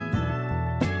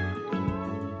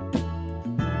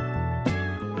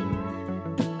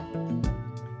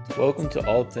Welcome to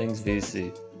All Things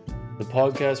VC, the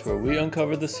podcast where we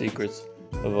uncover the secrets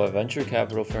of why venture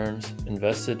capital firms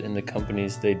invested in the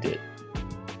companies they did.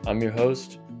 I'm your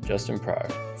host, Justin Pryor.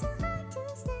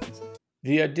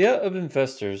 The idea of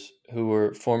investors who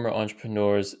were former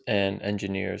entrepreneurs and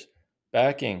engineers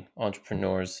backing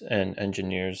entrepreneurs and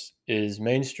engineers is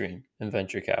mainstream in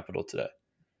venture capital today.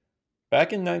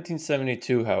 Back in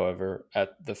 1972, however,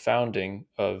 at the founding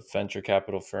of venture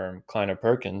capital firm Kleiner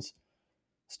Perkins,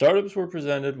 startups were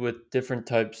presented with different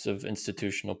types of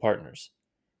institutional partners.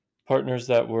 Partners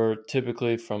that were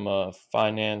typically from a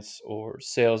finance or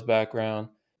sales background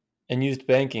and used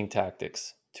banking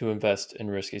tactics to invest in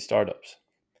risky startups.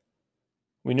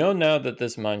 We know now that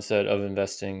this mindset of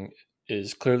investing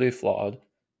is clearly flawed,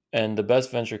 and the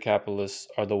best venture capitalists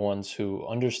are the ones who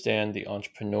understand the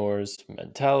entrepreneur's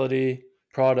mentality,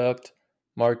 product,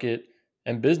 market,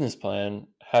 and business plan,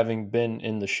 having been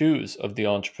in the shoes of the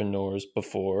entrepreneurs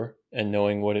before and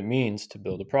knowing what it means to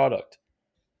build a product.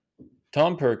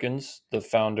 Tom Perkins, the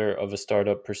founder of a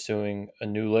startup pursuing a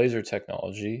new laser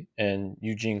technology, and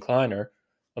Eugene Kleiner,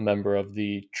 a member of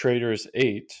the Traders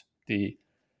 8, the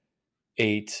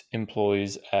 8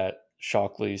 employees at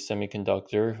Shockley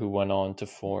Semiconductor who went on to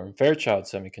form Fairchild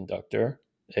Semiconductor,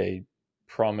 a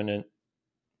prominent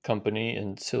company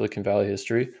in Silicon Valley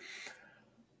history,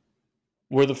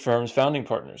 were the firm's founding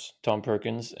partners, Tom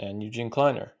Perkins and Eugene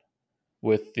Kleiner,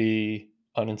 with the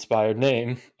uninspired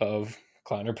name of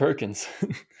Kleiner Perkins.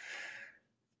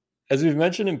 As we've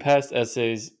mentioned in past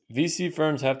essays, VC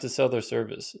firms have to sell their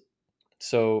service,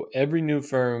 so every new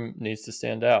firm needs to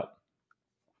stand out.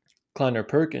 Kleiner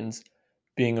Perkins,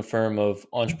 being a firm of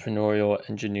entrepreneurial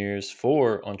engineers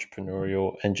for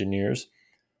entrepreneurial engineers,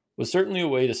 was certainly a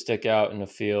way to stick out in a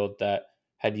field that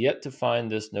had yet to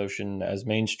find this notion as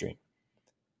mainstream.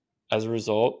 As a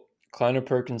result, Kleiner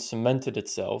Perkins cemented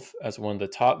itself as one of the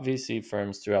top VC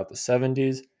firms throughout the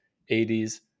 70s,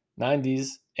 80s, 90s,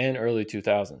 and early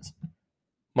 2000s.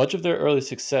 Much of their early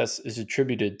success is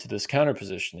attributed to this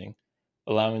counterpositioning,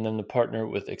 allowing them to partner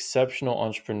with exceptional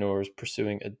entrepreneurs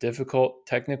pursuing a difficult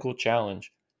technical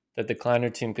challenge that the Kleiner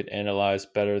team could analyze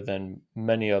better than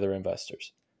many other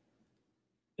investors.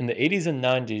 In the 80s and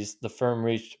 90s, the firm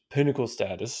reached pinnacle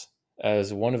status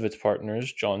as one of its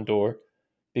partners, John Doerr,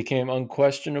 became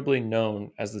unquestionably known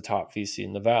as the top VC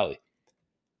in the Valley,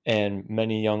 and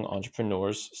many young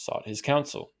entrepreneurs sought his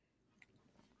counsel.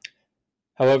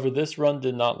 However, this run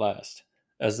did not last,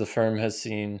 as the firm has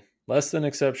seen less than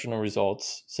exceptional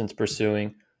results since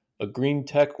pursuing a green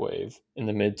tech wave in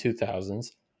the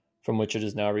mid-2000s, from which it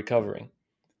is now recovering.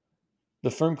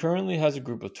 The firm currently has a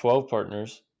group of 12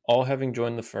 partners, all having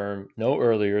joined the firm no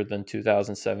earlier than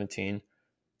 2017,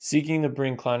 seeking to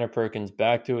bring Kleiner Perkins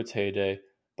back to its heyday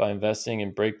by investing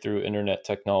in breakthrough internet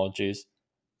technologies,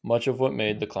 much of what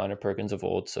made the Kleiner Perkins of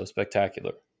old so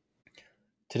spectacular.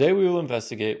 Today we will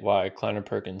investigate why Kleiner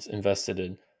Perkins invested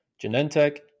in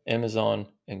Genentech, Amazon,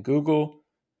 and Google,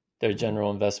 their general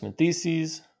investment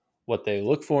theses, what they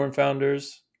look for in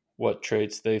founders, what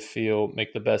traits they feel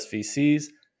make the best VCs,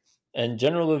 and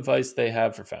general advice they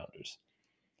have for founders.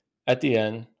 At the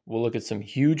end, we'll look at some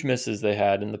huge misses they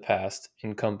had in the past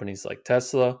in companies like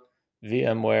Tesla,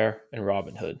 VMware, and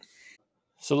Robinhood.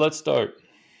 So let's start.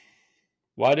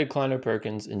 Why did Kleiner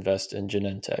Perkins invest in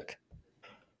Genentech?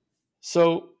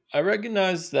 So I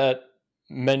recognize that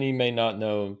many may not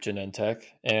know Genentech,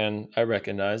 and I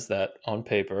recognize that on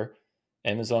paper,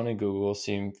 Amazon and Google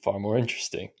seem far more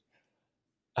interesting.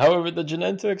 However, the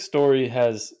Genentech story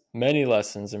has many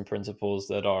lessons and principles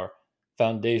that are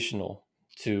foundational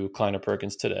to Kleiner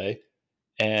Perkins today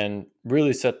and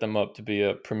really set them up to be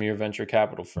a premier venture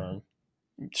capital firm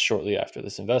shortly after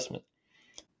this investment.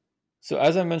 So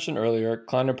as I mentioned earlier,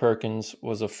 Kleiner Perkins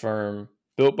was a firm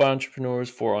built by entrepreneurs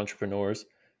for entrepreneurs.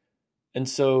 And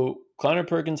so Kleiner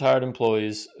Perkins hired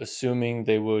employees assuming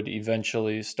they would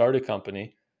eventually start a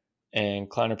company and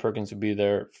Kleiner Perkins would be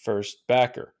their first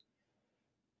backer.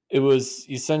 It was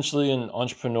essentially an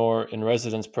entrepreneur in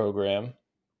residence program,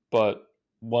 but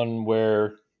one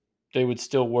where they would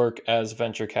still work as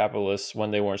venture capitalists when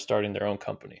they weren't starting their own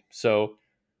company. So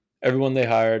everyone they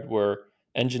hired were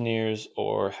engineers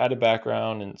or had a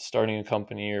background in starting a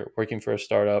company or working for a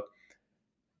startup,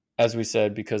 as we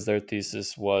said, because their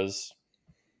thesis was,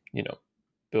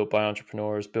 built by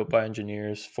entrepreneurs, built by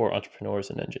engineers, for entrepreneurs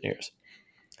and engineers.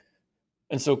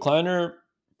 And so Kleiner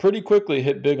pretty quickly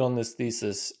hit big on this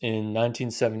thesis in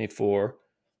 1974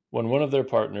 when one of their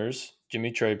partners,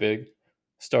 Jimmy Trabig,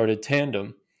 started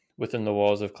Tandem within the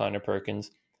walls of Kleiner Perkins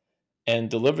and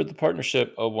delivered the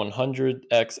partnership a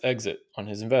 100x exit on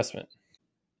his investment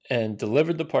and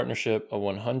delivered the partnership a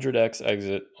 100x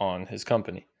exit on his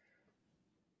company.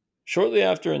 Shortly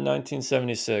after, in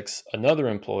 1976, another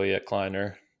employee at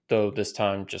Kleiner, though this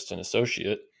time just an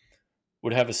associate,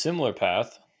 would have a similar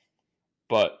path,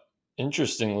 but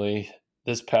interestingly,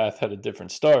 this path had a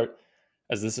different start,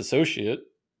 as this associate,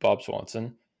 Bob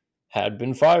Swanson, had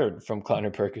been fired from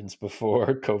Kleiner Perkins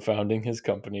before co founding his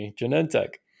company,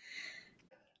 Genentech.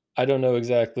 I don't know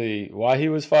exactly why he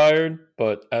was fired,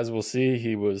 but as we'll see,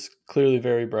 he was clearly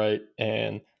very bright,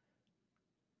 and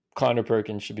Kleiner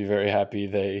Perkins should be very happy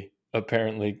they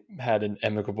apparently had an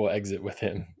amicable exit with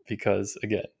him because,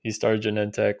 again, he started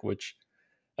Genentech, which,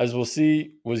 as we'll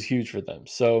see, was huge for them.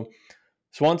 So,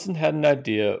 Swanson had an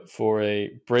idea for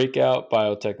a breakout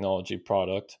biotechnology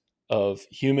product of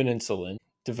human insulin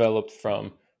developed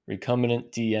from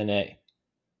recombinant DNA.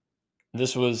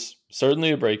 This was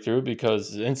certainly a breakthrough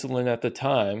because insulin at the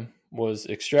time was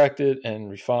extracted and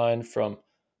refined from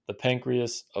the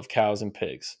pancreas of cows and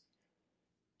pigs.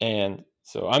 And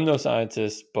so I'm no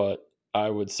scientist, but I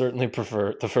would certainly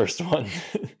prefer the first one.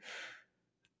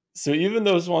 So even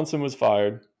though Swanson was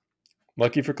fired,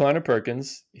 lucky for Kleiner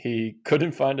Perkins, he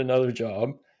couldn't find another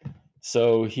job.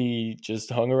 So he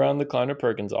just hung around the Kleiner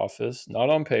Perkins office,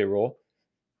 not on payroll,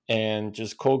 and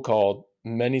just cold called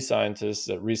many scientists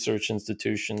at research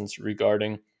institutions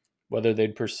regarding whether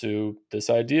they'd pursue this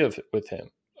idea with him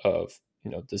of,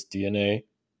 this DNA,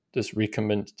 this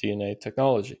recombinant DNA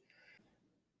technology.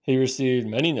 He received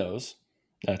many no's,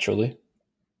 naturally,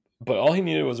 but all he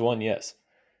needed was one yes.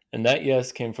 And that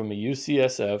yes came from a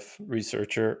UCSF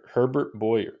researcher, Herbert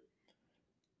Boyer.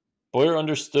 Boyer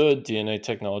understood DNA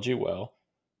technology well,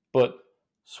 but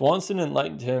Swanson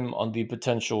enlightened him on the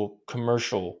potential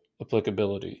commercial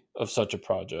applicability of such a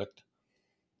project,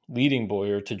 leading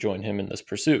Boyer to join him in this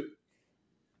pursuit.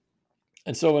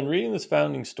 And so, when reading this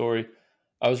founding story,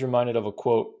 I was reminded of a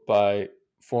quote by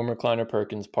former Kleiner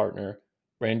Perkins partner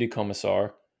Randy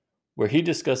Komisar, where he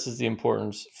discusses the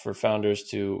importance for founders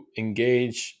to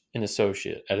engage an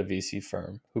associate at a VC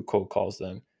firm who cold calls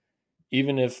them,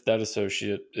 even if that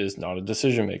associate is not a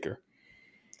decision maker.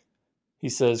 He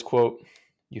says, quote,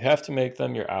 "You have to make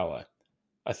them your ally.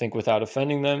 I think without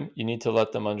offending them, you need to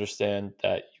let them understand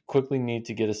that you quickly need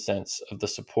to get a sense of the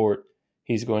support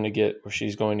he's going to get or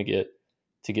she's going to get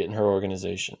in her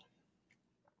organization.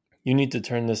 You need to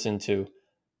turn this into,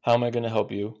 how am I going to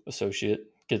help you, associate,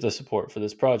 get the support for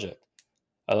this project?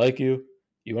 I like you.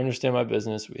 You understand my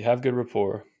business. We have good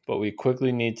rapport, but we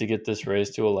quickly need to get this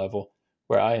raised to a level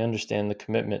where I understand the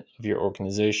commitment of your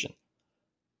organization.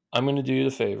 I'm going to do you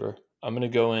the favor. I'm going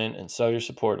to go in and sell your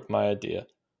support of my idea.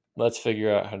 Let's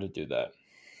figure out how to do that."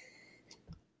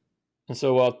 And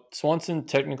so while Swanson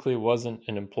technically wasn't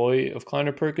an employee of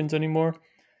Kleiner Perkins anymore,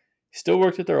 he still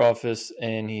worked at their office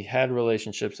and he had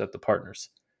relationships at the partners.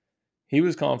 He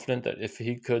was confident that if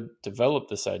he could develop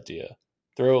this idea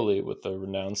thoroughly with a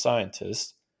renowned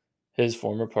scientist, his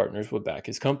former partners would back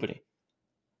his company.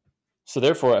 So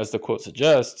therefore, as the quote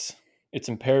suggests, it's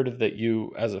imperative that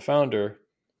you, as a founder,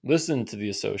 listen to the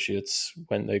associates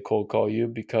when they cold call you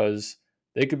because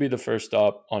they could be the first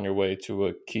stop on your way to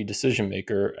a key decision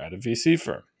maker at a VC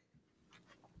firm.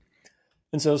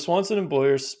 And so Swanson and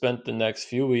Boyer spent the next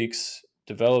few weeks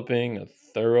developing a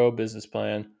thorough business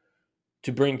plan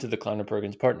to bring to the Kleiner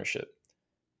Perkins partnership.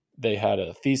 They had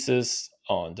a thesis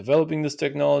on developing this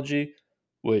technology,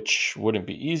 which wouldn't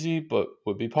be easy, but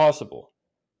would be possible.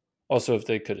 Also, if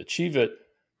they could achieve it,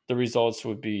 the results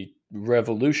would be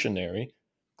revolutionary,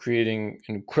 creating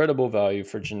incredible value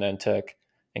for Genentech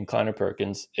and Kleiner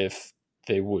Perkins if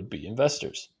they would be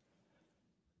investors.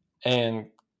 And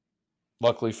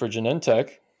luckily for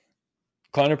Genentech,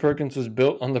 Kleiner Perkins was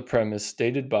built on the premise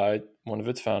stated by one of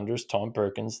its founders, Tom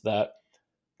Perkins, that,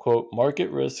 quote, "market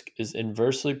risk is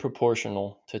inversely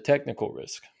proportional to technical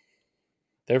risk.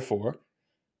 Therefore,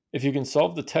 if you can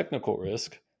solve the technical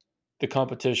risk, the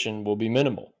competition will be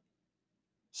minimal."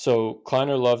 So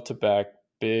Kleiner loved to back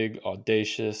big,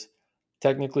 audacious,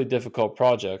 technically difficult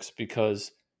projects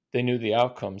because they knew the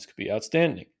outcomes could be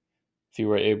outstanding. If you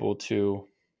were able to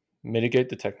mitigate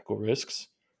the technical risks,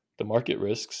 the market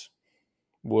risks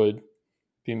would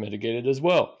be mitigated as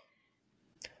well.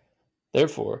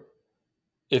 Therefore,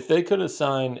 if they could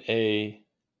assign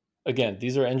again,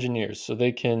 these are engineers, so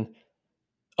they can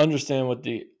understand what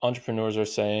the entrepreneurs are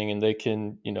saying and they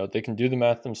can do the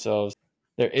math themselves.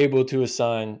 They're able to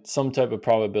assign some type of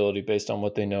probability based on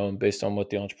what they know and based on what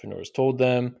the entrepreneurs told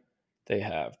them. They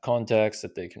have contacts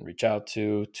that they can reach out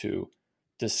to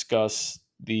discuss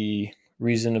the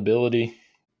reasonability,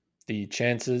 the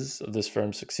chances of this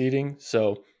firm succeeding.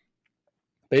 So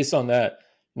based on that,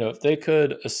 if they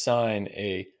could assign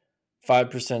a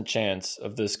 5% chance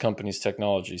of this company's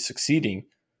technology succeeding,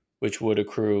 which would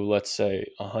accrue, let's say,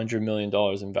 $100 million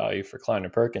in value for Kleiner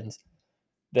Perkins,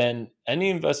 then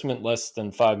any investment less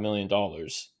than $5 million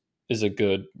is a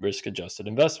good risk adjusted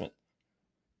investment.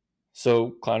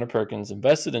 So Kleiner Perkins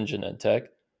invested in Genentech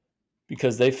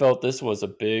because they felt this was a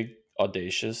big,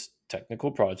 audacious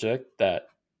technical project that,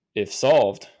 if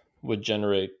solved, would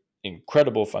generate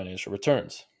incredible financial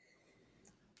returns.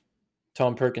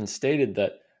 Tom Perkins stated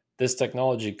that this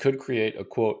technology could create a,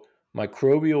 quote,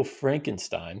 microbial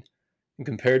Frankenstein, and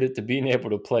compared it to being able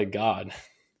to play God.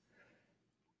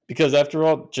 Because after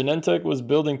all, Genentech was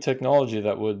building technology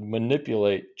that would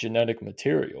manipulate genetic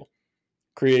material,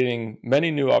 creating many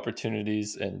new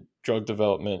opportunities in drug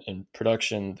development and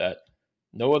production that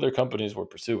no other companies were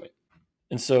pursuing.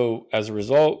 And so, as a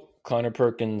result, Kleiner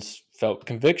Perkins felt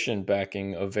conviction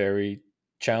backing a very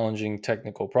challenging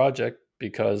technical project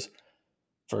because,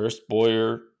 first,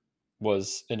 Boyer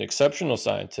was an exceptional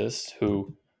scientist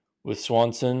who, with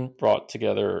Swanson, brought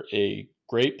together a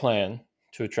great plan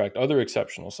to attract other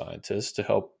exceptional scientists to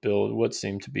help build what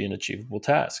seemed to be an achievable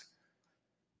task.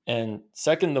 And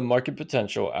second, the market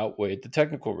potential outweighed the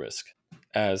technical risk,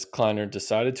 as Kleiner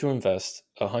decided to invest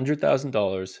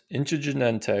 $100,000 into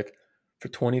Genentech for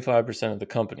 25% of the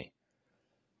company.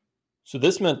 So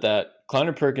this meant that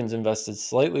Kleiner Perkins invested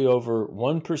slightly over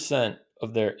 1%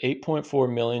 of their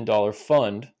 $8.4 million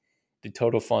fund, the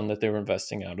total fund that they were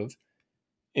investing out of,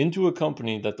 into a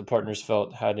company that the partners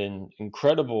felt had an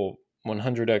incredible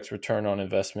 100x return on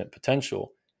investment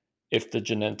potential if the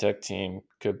Genentech team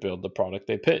could build the product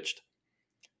they pitched.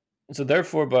 And so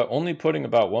therefore, by only putting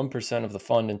about 1% of the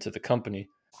fund into the company,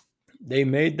 they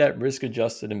made that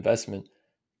risk-adjusted investment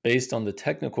based on the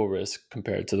technical risk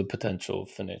compared to the potential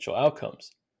financial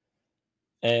outcomes.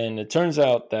 And it turns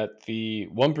out that the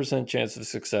 1% chance of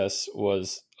success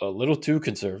was a little too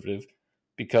conservative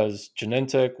because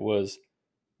Genentech was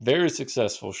very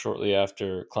successful shortly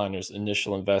after Kleiner's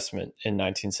initial investment in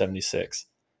 1976.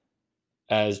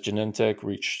 As Genentech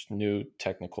reached new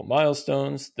technical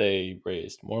milestones, they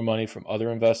raised more money from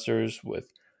other investors,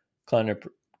 with Kleiner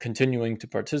continuing to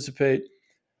participate.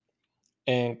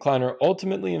 And Kleiner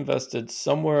ultimately invested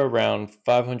somewhere around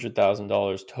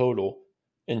 $500,000 total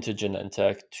into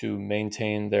Genentech to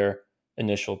maintain their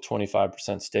initial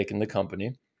 25% stake in the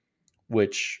company,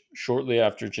 which shortly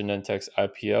after Genentech's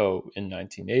IPO in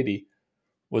 1980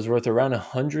 was worth around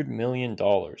 $100 million,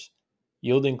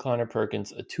 yielding Kleiner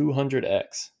Perkins a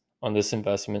 200x on this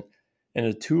investment and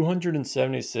a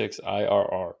 276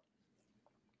 IRR,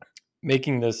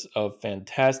 making this a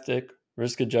fantastic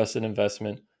risk-adjusted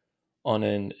investment on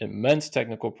an immense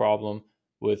technical problem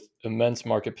with immense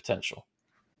market potential.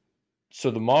 So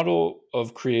the model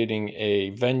of creating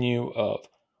a venue of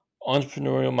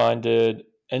entrepreneurial-minded,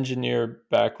 engineer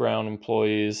background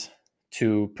employees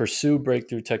to pursue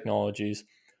breakthrough technologies,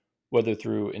 whether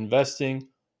through investing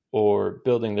or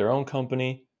building their own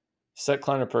company, set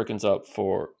Kleiner Perkins up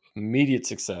for immediate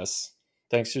success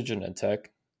thanks to Genentech,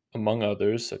 among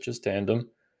others such as Tandem,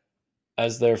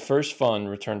 as their first fund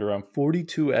returned around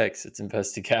 42x its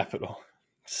invested capital.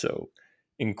 So,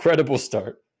 incredible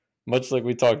start, much like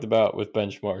we talked about with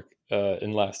Benchmark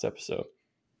in last episode.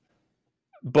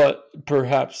 But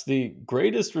perhaps the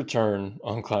greatest return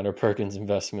on Kleiner Perkins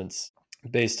investments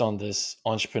based on this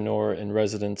entrepreneur in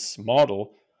residence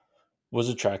model was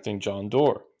attracting John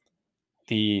Doerr,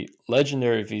 the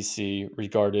legendary VC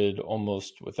regarded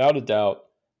almost without a doubt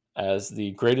as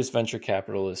the greatest venture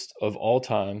capitalist of all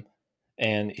time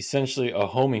and essentially a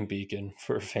homing beacon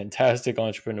for fantastic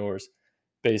entrepreneurs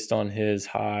based on his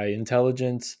high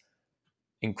intelligence,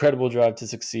 incredible drive to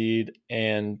succeed,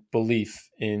 and belief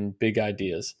in big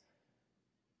ideas.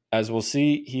 As we'll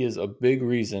see, he is a big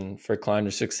reason for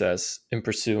Kleiner's success in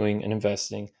pursuing and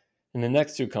investing in the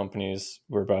next two companies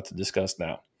we're about to discuss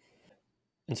now.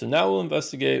 And so now we'll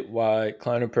investigate why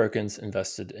Kleiner Perkins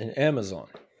invested in Amazon.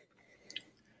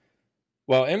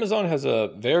 While Amazon has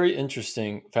a very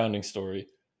interesting founding story,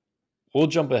 we'll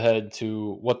jump ahead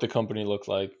to what the company looked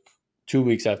like 2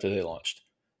 weeks after they launched.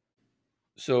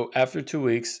 So after 2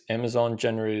 weeks, Amazon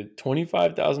generated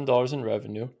 $25,000 in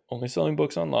revenue, only selling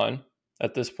books online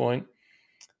at this point,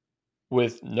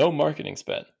 with no marketing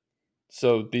spend.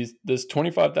 So this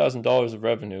 $25,000 of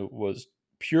revenue was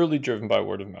purely driven by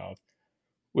word of mouth,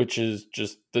 which is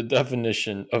just the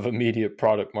definition of immediate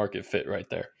product market fit right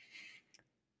there.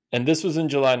 And this was in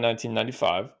July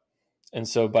 1995. And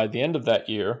so by the end of that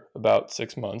year, about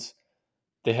 6 months,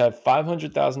 they had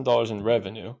 $500,000 in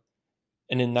revenue.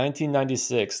 And in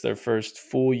 1996, their first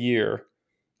full year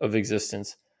of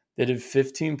existence, they did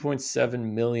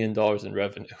 $15.7 million in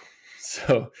revenue.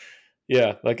 So,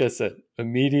 yeah, like I said,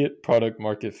 immediate product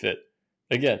market fit.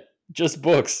 Again, just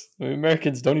books. I mean,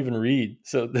 Americans don't even read.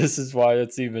 So this is why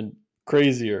it's even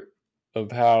crazier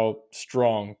of how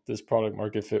strong this product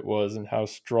market fit was and how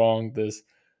strong this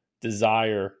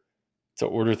desire to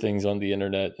order things on the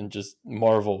internet and just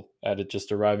marvel at it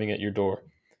just arriving at your door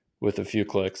with a few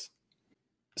clicks.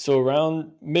 So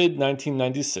around mid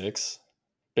 1996,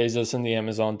 Bezos and the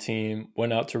Amazon team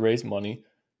went out to raise money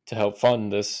to help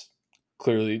fund this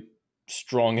clearly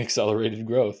strong accelerated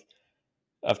growth.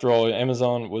 After all,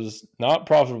 Amazon was not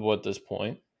profitable at this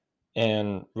point,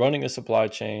 and running a supply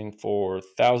chain for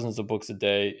thousands of books a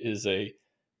day is a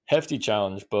hefty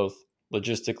challenge, both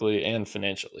logistically and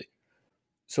financially.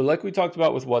 So, like we talked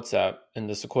about with WhatsApp in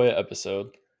the Sequoia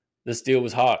episode, this deal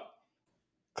was hot.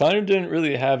 Kleiner didn't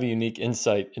really have a unique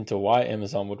insight into why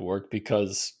Amazon would work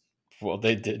because, well,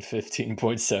 they did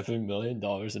 $15.7 million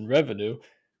in revenue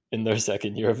in their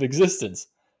second year of existence.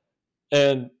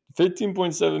 And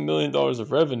 $15.7 million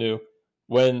of revenue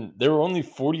when there were only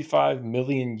 45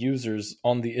 million users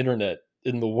on the internet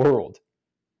in the world.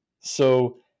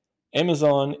 So,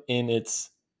 Amazon, in its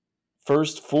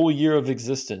first full year of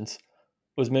existence,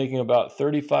 was making about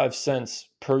 35 cents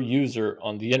per user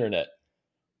on the internet,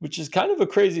 which is kind of a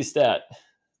crazy stat.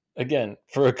 Again,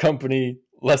 for a company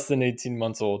less than 18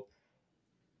 months old.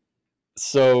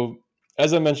 So,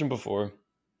 as I mentioned before,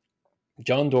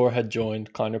 John Doerr had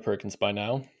joined Kleiner Perkins by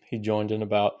now. He joined in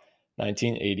about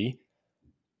 1980.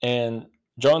 And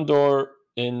John Doerr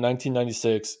in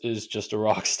 1996 is just a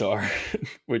rock star,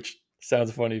 which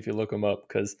sounds funny if you look him up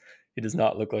because he does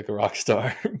not look like a rock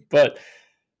star. But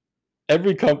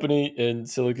every company in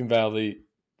Silicon Valley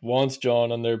wants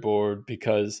John on their board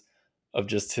because of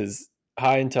just his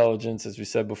high intelligence, as we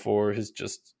said before, his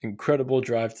just incredible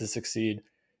drive to succeed,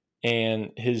 and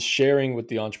his sharing with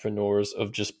the entrepreneurs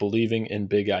of just believing in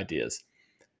big ideas.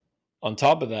 On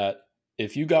top of that,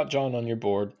 if you got John on your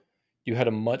board, you had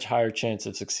a much higher chance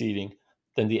of succeeding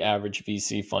than the average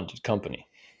VC funded company.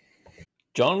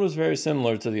 John was very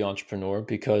similar to the entrepreneur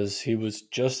because he was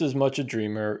just as much a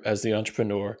dreamer as the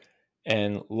entrepreneur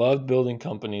and loved building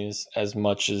companies as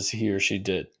much as he or she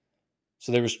did.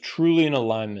 So there was truly an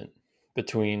alignment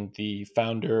between the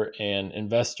founder and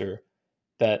investor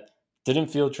that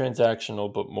didn't feel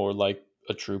transactional, but more like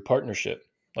a true partnership,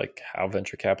 like how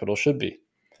venture capital should be.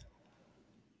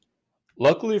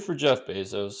 Luckily for Jeff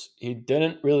Bezos, he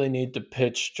didn't really need to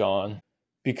pitch John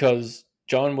because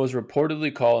John was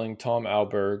reportedly calling Tom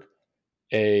Alberg,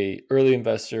 a early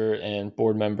investor and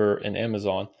board member in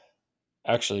Amazon.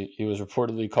 Actually, he was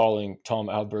reportedly calling Tom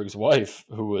Alberg's wife,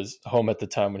 who was home at the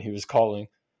time when he was calling,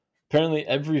 apparently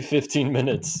every 15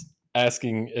 minutes,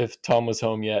 asking if Tom was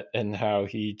home yet and how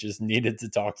he just needed to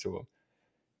talk to him.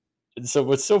 And so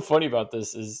what's so funny about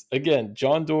this is, again,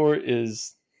 John Doerr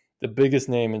is the biggest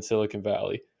name in Silicon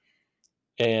Valley.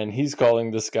 And he's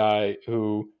calling this guy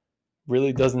who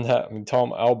really doesn't have, I mean,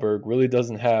 Tom Alberg really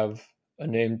doesn't have a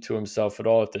name to himself at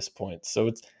all at this point. So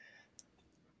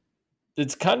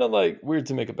it's kind of like weird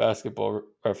to make a basketball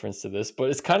reference to this,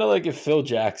 but it's kind of like if Phil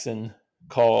Jackson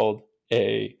called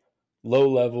a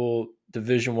low-level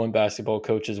Division One basketball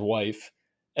coach's wife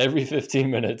every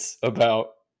 15 minutes about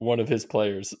one of his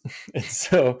players. And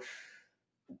so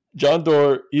John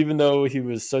Doerr, even though he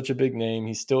was such a big name,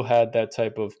 he still had that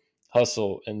type of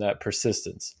hustle and that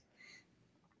persistence.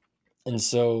 And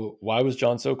so why was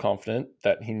John so confident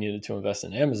that he needed to invest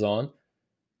in Amazon?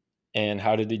 And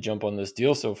how did he jump on this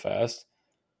deal so fast?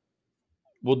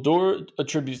 Well, Doerr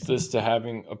attributes this to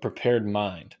having a prepared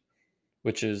mind,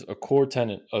 which is a core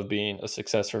tenet of being a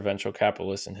successful venture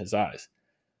capitalist in his eyes.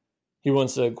 He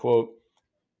once said, quote,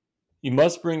 "You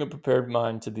must bring a prepared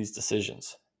mind to these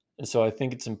decisions. And so I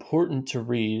think it's important to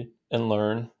read and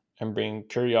learn and bring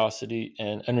curiosity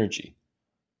and energy.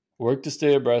 Work to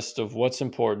stay abreast of what's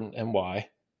important and why.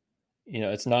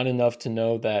 It's not enough to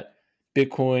know that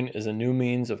Bitcoin is a new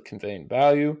means of conveying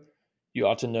value. You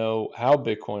ought to know how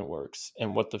Bitcoin works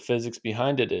and what the physics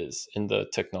behind it is in the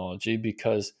technology,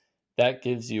 because that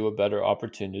gives you a better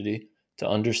opportunity to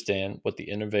understand what the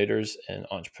innovators and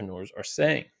entrepreneurs are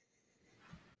saying."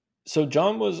 So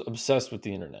John was obsessed with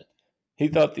the internet. He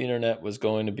thought the internet was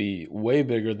going to be way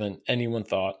bigger than anyone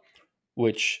thought,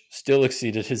 which still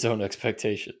exceeded his own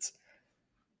expectations.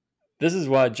 This is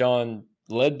why John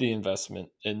led the investment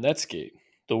in Netscape,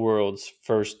 the world's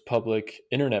first public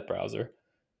internet browser,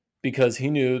 because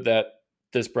he knew that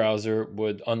this browser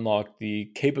would unlock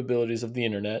the capabilities of the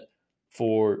internet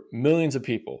for millions of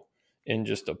people in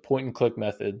just a point and click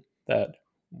method that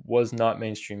was not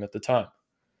mainstream at the time.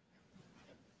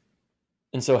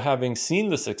 And so, having seen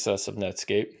the success of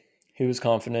Netscape, he was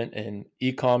confident an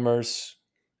e commerce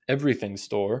everything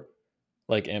store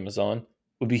like Amazon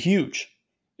would be huge.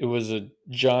 It was a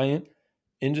giant,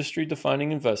 industry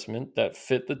defining investment that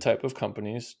fit the type of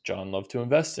companies John loved to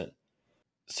invest in.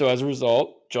 So as a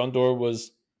result, John Doerr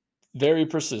was very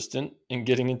persistent in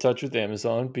getting in touch with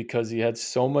Amazon because he had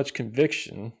so much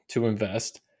conviction to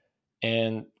invest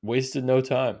and wasted no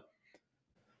time.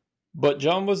 But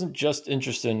John wasn't just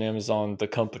interested in Amazon, the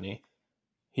company.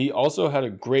 He also had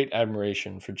a great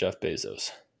admiration for Jeff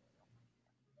Bezos.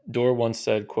 Doerr once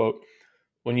said, quote,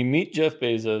 "When you meet Jeff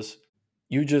Bezos,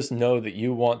 you just know that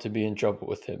you want to be in trouble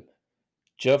with him.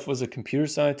 Jeff was a computer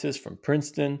scientist from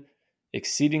Princeton,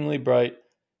 exceedingly bright,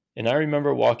 and I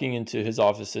remember walking into his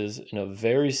offices in a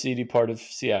very seedy part of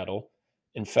Seattle.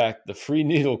 In fact, the Free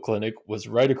Needle Clinic was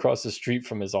right across the street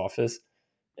from his office,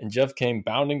 and Jeff came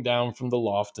bounding down from the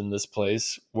loft in this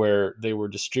place where they were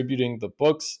distributing the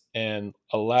books, and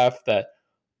a laugh that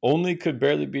only could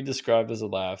barely be described as a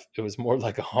laugh. It was more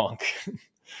like a honk."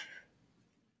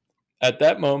 At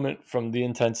that moment, from the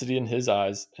intensity in his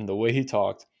eyes and the way he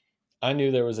talked, I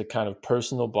knew there was a kind of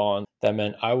personal bond that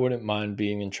meant I wouldn't mind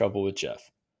being in trouble with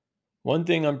Jeff. One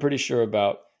thing I'm pretty sure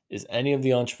about is any of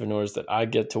the entrepreneurs that I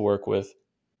get to work with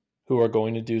who are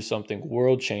going to do something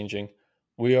world changing,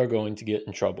 we are going to get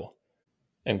in trouble.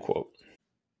 End quote.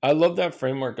 I love that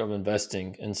framework of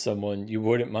investing in someone you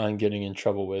wouldn't mind getting in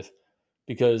trouble with,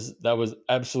 because that was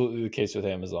absolutely the case with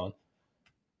Amazon.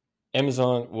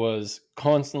 Amazon was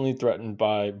constantly threatened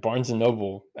by Barnes and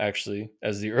Noble, actually,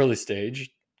 as the early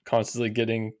stage, constantly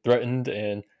getting threatened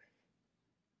and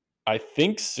I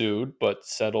think sued, but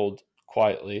settled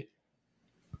quietly.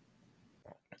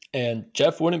 And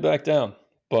Jeff wouldn't back down,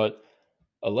 but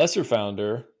a lesser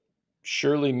founder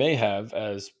surely may have,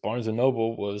 as Barnes and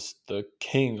Noble was the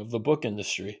king of the book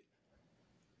industry.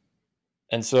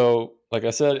 And so, like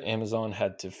I said, Amazon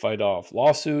had to fight off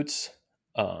lawsuits,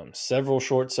 several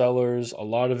short sellers, a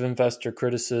lot of investor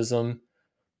criticism,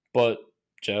 but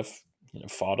Jeff,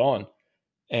 fought on.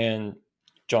 And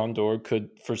John Doerr could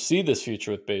foresee this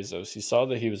future with Bezos. He saw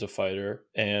that he was a fighter,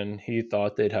 and he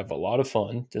thought they'd have a lot of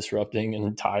fun disrupting an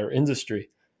entire industry.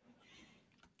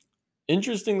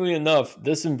 Interestingly enough,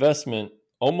 this investment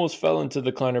almost fell into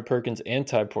the Kleiner Perkins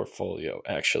anti portfolio,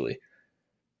 actually.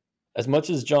 As much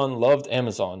as John loved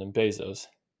Amazon and Bezos,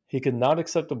 he could not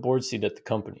accept a board seat at the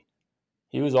company.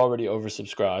 He was already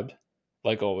oversubscribed,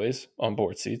 like always, on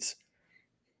board seats,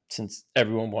 since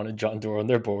everyone wanted John Doerr on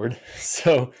their board.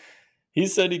 So he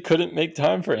said he couldn't make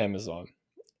time for Amazon,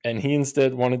 and he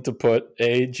instead wanted to put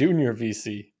a junior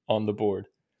VC on the board.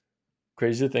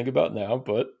 Crazy to think about now,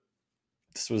 but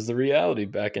this was the reality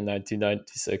back in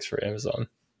 1996 for Amazon.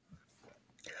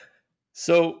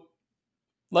 So,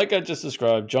 like I just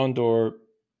described, John Doerr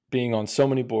being on so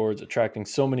many boards, attracting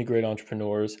so many great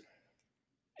entrepreneurs,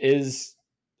 is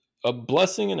a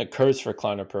blessing and a curse for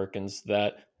Kleiner Perkins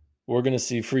that we're going to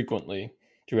see frequently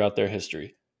throughout their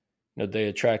history. They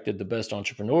attracted the best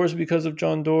entrepreneurs because of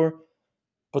John Doerr,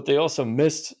 but they also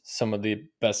missed some of the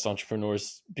best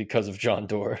entrepreneurs because of John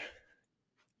Doerr.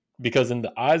 Because in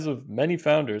the eyes of many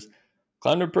founders,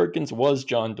 Kleiner Perkins was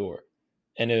John Doerr.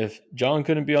 And if John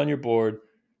couldn't be on your board,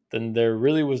 then there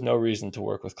really was no reason to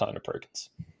work with Kleiner Perkins.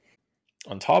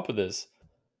 On top of this,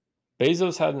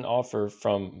 Bezos had an offer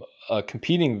from a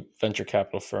competing venture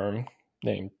capital firm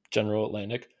named General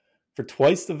Atlantic for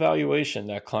twice the valuation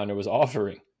that Kleiner was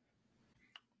offering,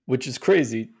 which is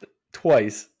crazy.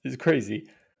 Twice is crazy.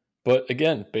 But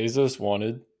again, Bezos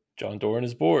wanted John Doerr on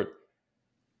his board.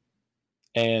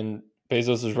 And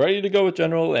Bezos was ready to go with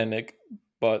General Atlantic,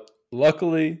 but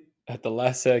luckily, at the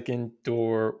last second,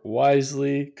 Doerr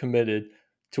wisely committed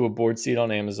to a board seat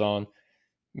on Amazon,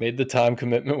 made the time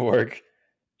commitment work,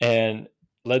 and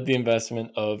led the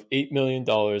investment of $8 million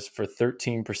for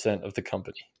 13% of the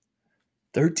company.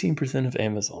 13% of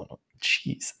Amazon.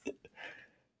 Jeez.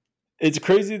 It's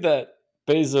crazy that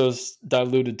Bezos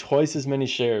diluted twice as many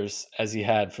shares as he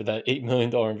had for that $8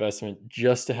 million investment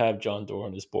just to have John Doerr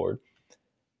on his board.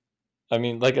 I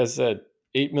mean, like I said,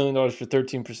 $8 million for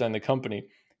 13% of the company.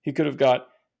 He could have got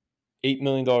 $8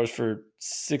 million for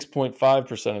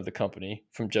 6.5% of the company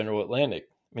from General Atlantic.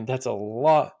 I mean, that's a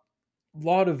lot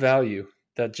of value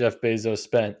that Jeff Bezos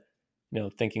spent,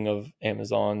 thinking of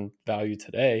Amazon value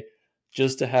today,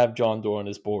 just to have John Doerr on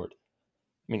his board.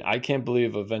 I mean, I can't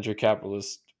believe a venture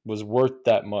capitalist was worth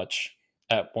that much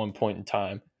at one point in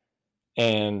time.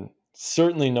 And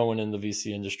certainly no one in the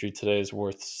VC industry today is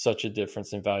worth such a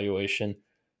difference in valuation.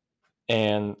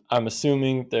 And I'm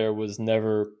assuming there was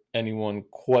never anyone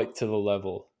quite to the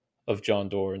level of John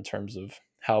Doerr in terms of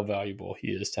how valuable he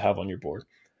is to have on your board.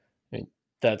 I mean,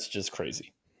 that's just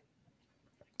crazy.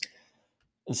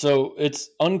 And so it's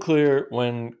unclear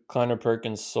when Kleiner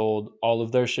Perkins sold all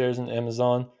of their shares in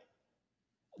Amazon.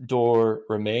 Door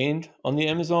remained on the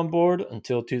Amazon board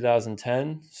until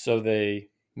 2010, so they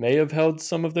may have held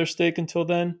some of their stake until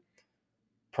then.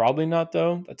 Probably not,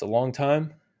 though. That's a long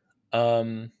time.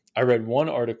 I read one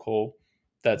article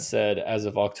that said as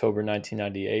of October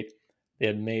 1998, they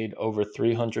had made over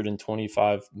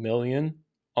 325 million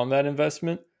on that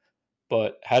investment,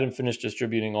 but hadn't finished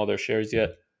distributing all their shares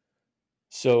yet.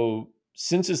 So,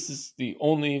 since this is the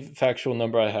only factual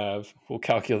number I have, we'll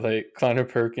calculate Kleiner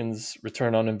Perkins'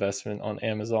 return on investment on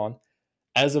Amazon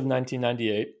as of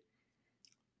 1998.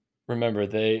 Remember,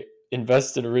 they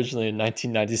invested originally in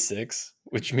 1996,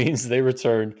 which means they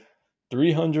returned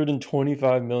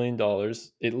 $325 million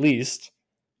at least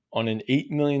on an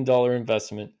 $8 million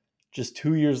investment just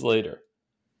 2 years later.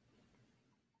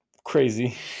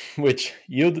 Crazy, which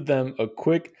yielded them a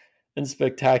quick and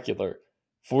spectacular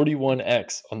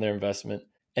 41x on their investment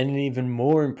and an even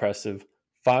more impressive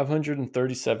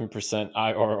 537%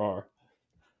 IRR.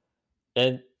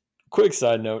 And quick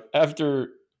side note, after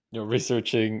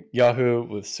researching Yahoo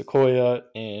with Sequoia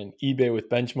and eBay with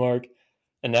Benchmark,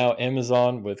 and now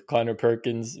Amazon with Kleiner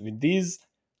Perkins, I mean, these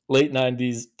late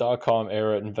 90s .com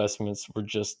era investments were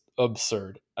just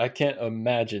absurd. I can't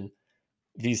imagine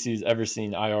VCs ever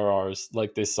seen IRRs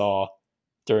like they saw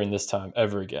during this time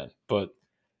ever again. But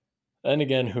then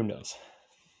again, who knows?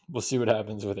 We'll see what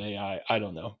happens with AI. I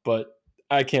don't know, but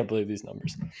I can't believe these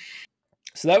numbers.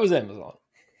 So that was Amazon.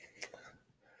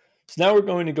 So now we're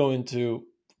going to go into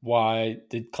why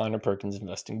did Kleiner Perkins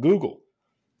invest in Google?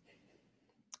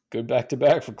 Good back to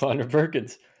back for Kleiner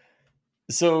Perkins.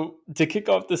 So to kick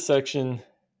off this section,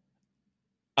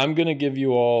 I'm going to give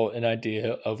you all an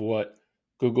idea of what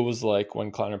Google was like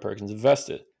when Kleiner Perkins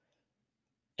invested.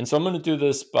 And so I'm going to do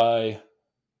this by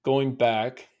going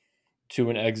back to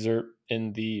an excerpt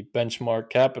in the Benchmark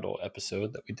Capital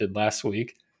episode that we did last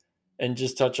week and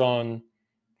just touch on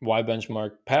why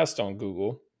Benchmark passed on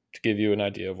Google to give you an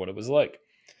idea of what it was like.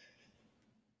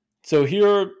 So here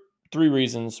are 3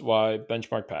 reasons why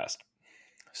Benchmark passed.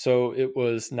 So it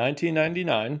was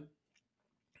 1999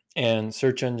 and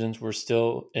search engines were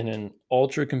still in an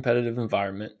ultra competitive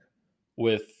environment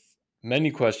with many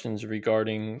questions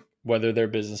regarding whether their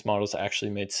business models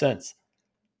actually made sense.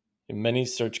 And many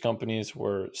search companies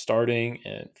were starting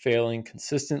and failing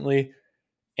consistently,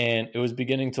 and it was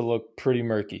beginning to look pretty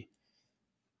murky.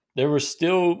 There were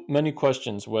still many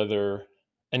questions whether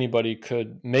anybody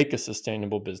could make a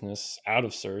sustainable business out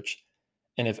of search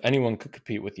and if anyone could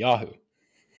compete with Yahoo.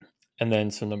 And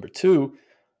then, so number 2,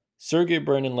 Sergey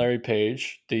Brin and Larry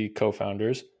Page, the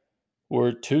co-founders,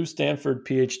 were 2 Stanford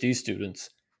PhD students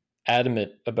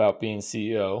adamant about being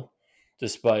CEO,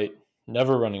 despite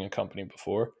never running a company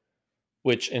before,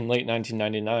 which in late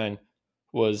 1999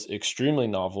 was extremely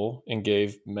novel and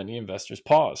gave many investors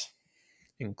pause,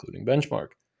 including Benchmark.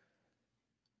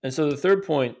 And so the third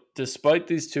point, despite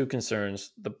these 2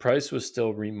 concerns, the price was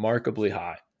still remarkably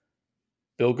high.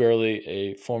 Bill Gurley,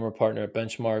 a former partner at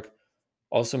Benchmark,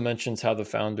 also mentions how the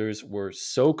founders were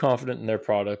so confident in their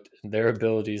product and their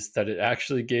abilities that it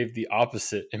actually gave the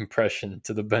opposite impression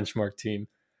to the Benchmark team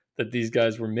that these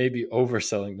guys were maybe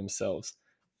overselling themselves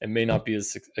and may not be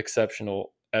as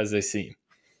exceptional as they seem.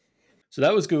 So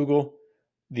that was Google,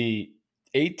 the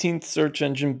 18th search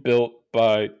engine built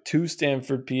by 2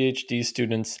 Stanford PhD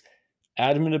students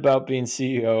adamant about being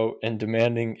CEO and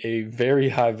demanding a very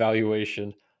high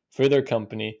valuation for their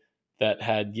company that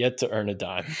had yet to earn a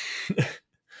dime.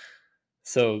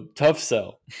 So tough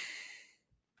sell.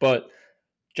 But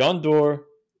John Doerr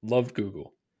loved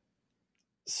Google.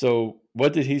 So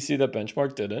what did he see that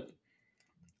Benchmark didn't?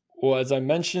 Well, as I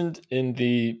mentioned in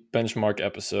the Benchmark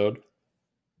episode,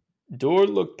 Doerr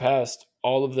looked past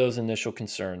all of those initial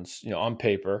concerns, on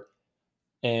paper,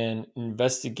 and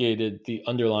investigated the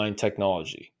underlying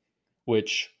technology,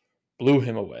 which blew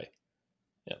him away.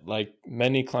 Like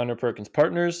many Kleiner Perkins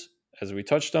partners, as we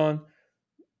touched on,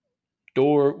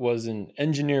 Doerr was an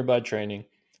engineer by training,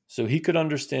 so he could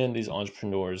understand these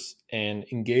entrepreneurs and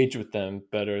engage with them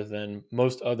better than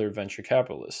most other venture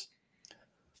capitalists.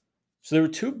 So there were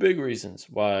 2 big reasons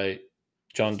why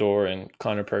John Doerr and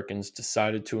Kleiner Perkins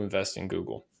decided to invest in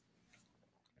Google.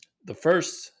 The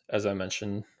first, as I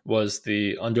mentioned, was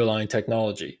the underlying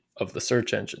technology of the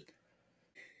search engine.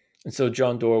 And so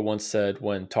John Doerr once said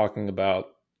when talking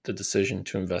about the decision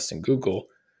to invest in Google,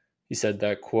 he said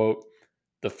that, quote,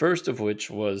 the first of which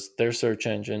was their search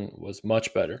engine was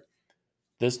much better.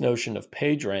 This notion of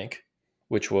PageRank,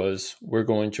 which was we're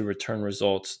going to return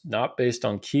results not based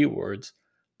on keywords,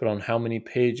 but on how many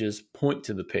pages point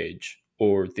to the page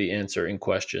or the answer in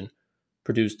question,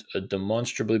 produced a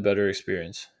demonstrably better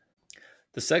experience.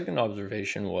 The second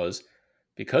observation was,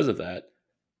 because of that,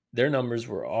 their numbers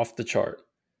were off the chart.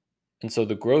 And so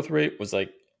the growth rate was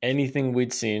like anything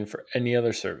we'd seen for any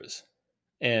other service.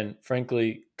 And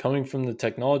frankly, coming from the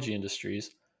technology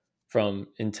industries, from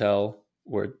Intel,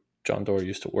 where John Doerr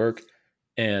used to work,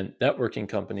 and networking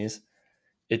companies,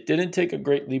 it didn't take a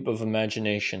great leap of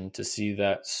imagination to see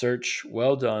that search,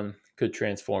 well done, could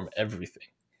transform everything.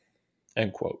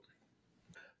 End quote.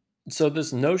 So,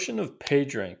 this notion of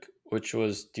PageRank, which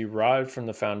was derived from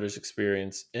the founder's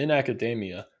experience in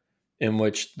academia, in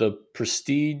which the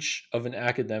prestige of an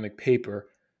academic paper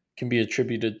can be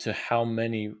attributed to how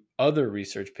many other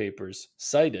research papers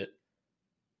cite it.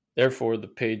 Therefore, the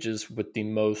pages with the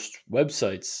most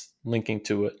websites linking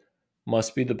to it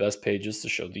must be the best pages to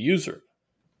show the user.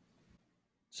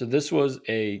 So, this was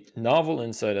a novel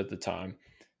insight at the time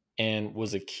and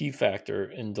was a key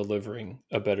factor in delivering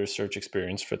a better search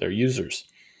experience for their users.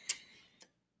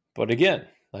 But again,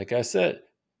 like I said,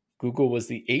 Google was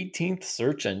the 18th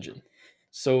search engine.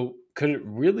 So could it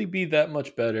really be that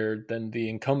much better than the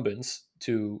incumbents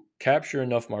to capture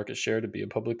enough market share to be a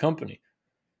public company?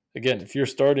 Again, if you're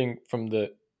starting from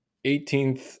the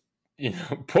 18th,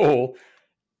 pole,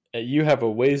 you have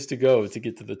a ways to go to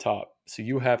get to the top. So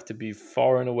you have to be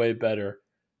far and away better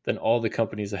than all the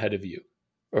companies ahead of you,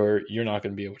 or you're not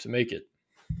going to be able to make it.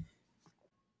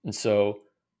 And so,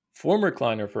 former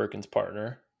Kleiner Perkins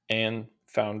partner and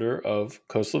founder of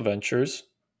Khosla Ventures,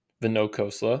 Vinod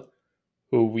Khosla,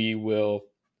 who we will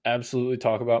absolutely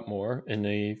talk about more in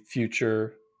a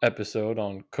future episode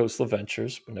on Khosla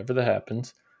Ventures, whenever that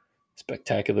happens,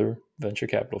 spectacular venture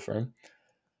capital firm.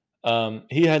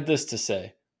 He had this to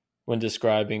say when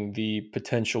describing the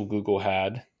potential Google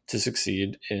had to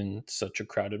succeed in such a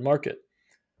crowded market.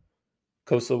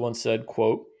 Khosla once said,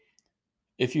 quote,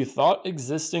 "If you thought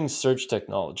existing search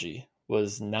technology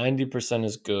was 90%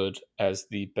 as good as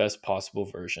the best possible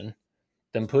version,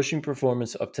 then pushing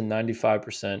performance up to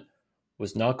 95%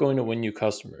 was not going to win you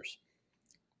customers.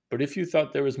 But if you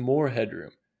thought there was more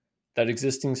headroom, that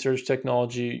existing search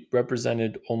technology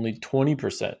represented only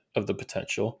 20% of the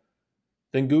potential,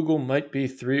 then Google might be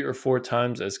 3 or 4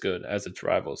 times as good as its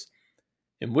rivals,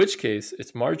 in which case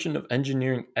its margin of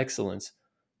engineering excellence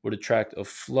would attract a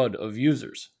flood of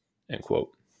users." End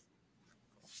quote.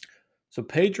 So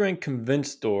PageRank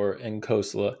convinced Doerr and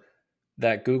Khosla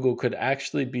that Google could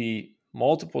actually be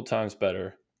multiple times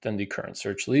better than the current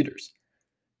search leaders.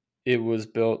 It was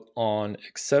built on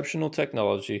exceptional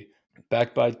technology,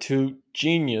 backed by two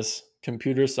genius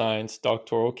computer science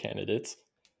doctoral candidates,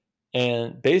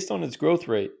 and based on its growth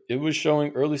rate, it was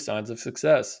showing early signs of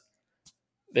success.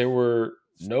 There were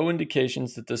no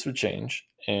indications that this would change,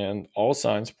 and all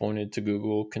signs pointed to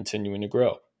Google continuing to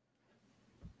grow.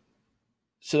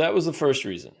 So that was the first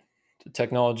reason. The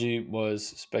technology was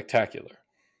spectacular.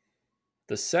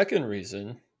 The second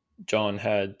reason John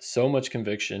had so much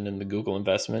conviction in the Google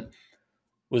investment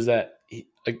was that,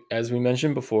 as we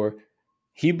mentioned before,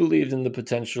 he believed in the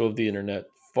potential of the internet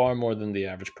far more than the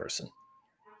average person.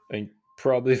 I mean,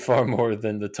 probably far more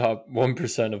than the top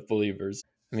 1% of believers.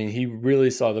 I mean, he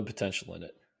really saw the potential in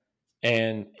it.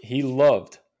 And he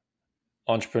loved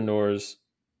entrepreneurs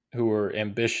who were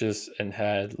ambitious and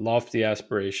had lofty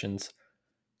aspirations,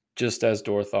 just as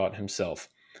Doerr thought himself.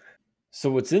 So,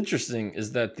 what's interesting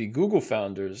is that the Google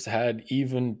founders had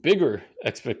even bigger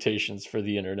expectations for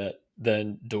the internet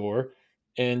than Doerr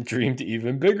and dreamed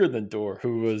even bigger than Doerr,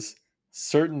 who was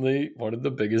certainly one of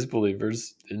the biggest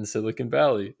believers in Silicon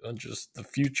Valley on just the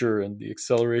future and the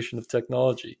acceleration of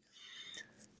technology.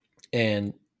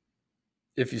 And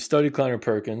if you study Kleiner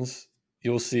Perkins,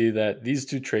 you'll see that these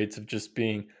two traits of just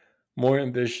being more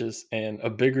ambitious and a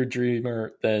bigger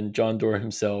dreamer than John Doerr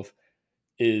himself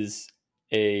is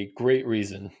a great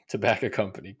reason to back a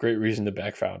company, great reason to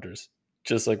back founders,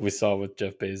 just like we saw with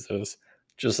Jeff Bezos,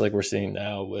 just like we're seeing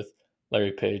now with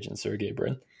Larry Page and Sergey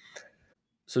Brin.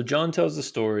 So John tells the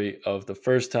story of the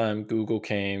first time Google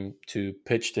came to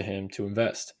pitch to him to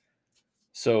invest.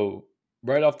 So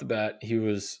right off the bat, he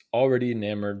was already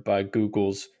enamored by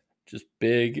Google's just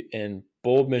big and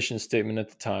bold mission statement at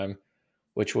the time,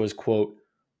 which was, quote,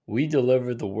 "We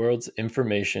deliver the world's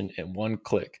information in one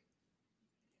click."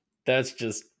 That's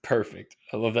just perfect.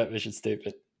 I love that mission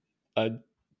statement. I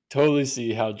totally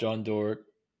see how John Doerr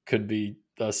could be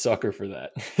a sucker for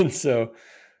that. And so,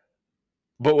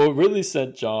 but what really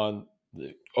sent John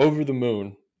over the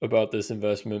moon about this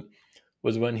investment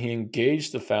was when he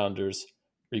engaged the founders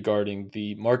regarding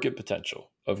the market potential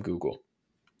of Google.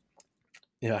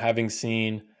 Having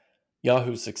seen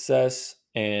Yahoo's success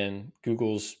and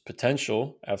Google's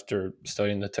potential after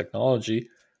studying the technology,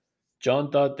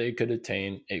 John thought they could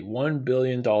attain a $1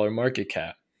 billion market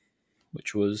cap,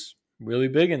 which was really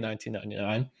big in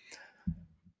 1999.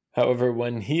 However,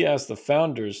 when he asked the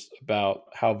founders about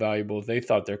how valuable they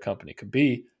thought their company could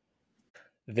be,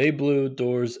 they blew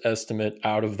Doerr's estimate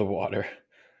out of the water.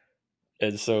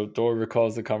 And so Doerr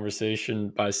recalls the conversation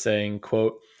by saying,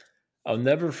 quote, "I'll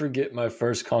never forget my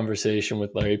first conversation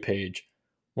with Larry Page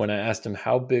when I asked him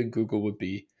how big Google would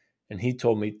be, and he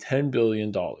told me $10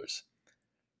 billion. dollars.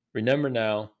 Remember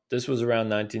now, this was around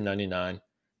 1999.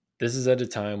 This is at a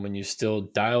time when you still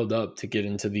dialed up to get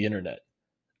into the internet.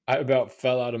 I about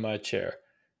fell out of my chair.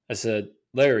 I said,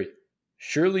 Larry,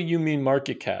 surely you mean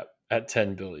market cap at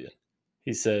 10 billion.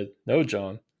 He said, no,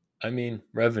 John, I mean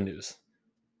revenues.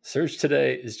 Search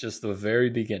today is just the very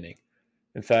beginning.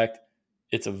 In fact,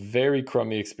 it's a very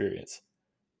crummy experience.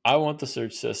 I want the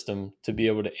search system to be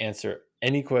able to answer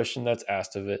any question that's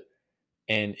asked of it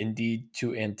and indeed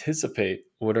to anticipate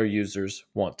what our users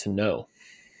want to know."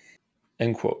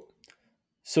 End quote.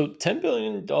 So $10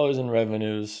 billion in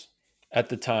revenues at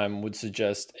the time would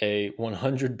suggest a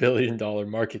 $100 billion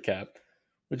market cap,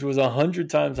 which was 100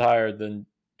 times higher than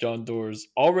John Doerr's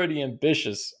already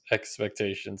ambitious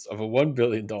expectations of a $1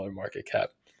 billion market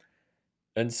cap.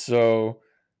 And so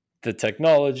the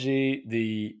technology,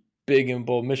 the big and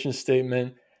bold mission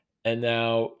statement, and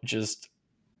now just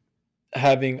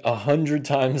having 100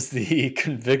 times the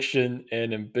conviction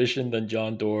and ambition than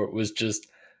John Doerr was just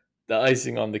the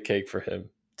icing on the cake for him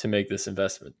to make this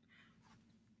investment.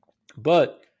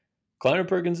 But Kleiner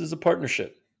Perkins is a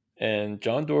partnership, and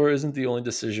John Doerr isn't the only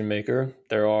decision maker.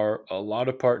 There are a lot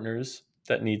of partners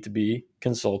that need to be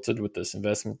consulted with this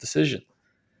investment decision.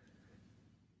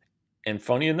 And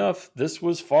funny enough, this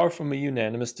was far from a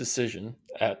unanimous decision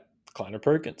at Kleiner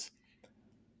Perkins.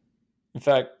 In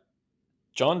fact,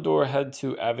 John Doerr had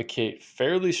to advocate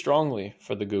fairly strongly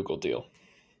for the Google deal.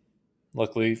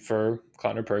 Luckily for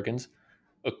Kleiner Perkins,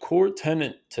 a core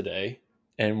tenet today,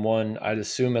 and one I'd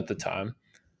assume at the time,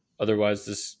 otherwise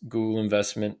this Google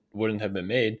investment wouldn't have been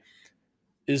made,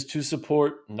 is to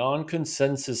support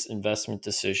non-consensus investment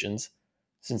decisions,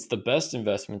 since the best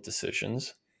investment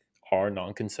decisions are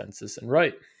non-consensus and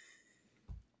right.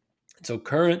 So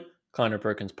current Kleiner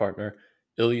Perkins partner,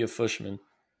 Ilya Fushman,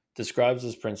 describes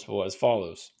this principle as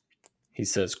follows. He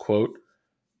says, quote,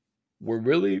 "We're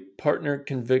really partner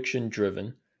conviction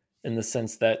driven in the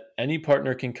sense that any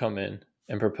partner can come in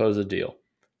and propose a deal.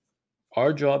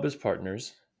 Our job as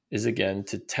partners is again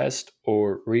to test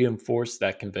or reinforce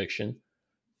that conviction,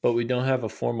 but we don't have a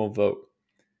formal vote.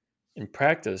 In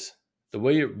practice, the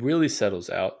way it really settles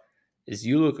out is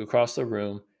you look across the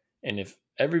room, and if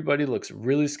everybody looks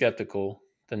really skeptical,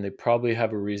 then they probably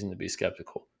have a reason to be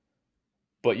skeptical.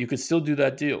 But you could still do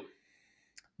that deal.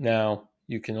 Now,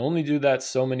 you can only do that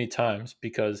so many times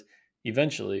because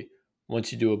eventually,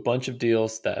 once you do a bunch of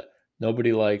deals that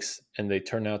nobody likes and they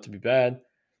turn out to be bad,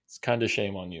 it's kind of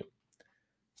shame on you.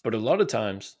 But a lot of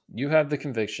times, you have the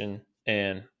conviction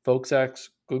and folks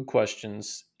ask good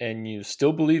questions and you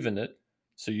still believe in it,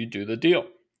 so you do the deal.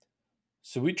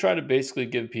 So we try to basically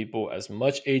give people as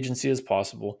much agency as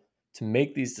possible to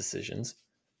make these decisions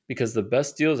because the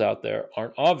best deals out there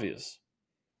aren't obvious.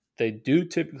 They do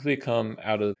typically come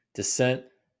out of dissent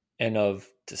and of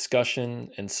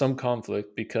discussion and some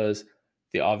conflict because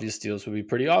the obvious deals would be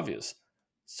pretty obvious.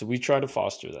 So we try to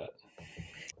foster that."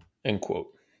 End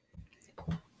quote.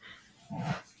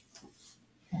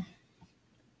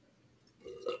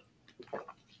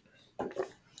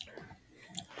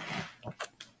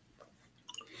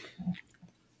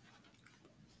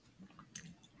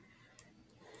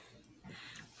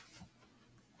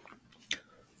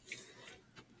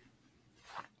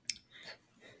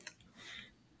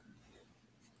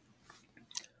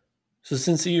 So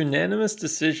since a unanimous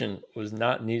decision was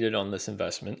not needed on this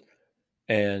investment,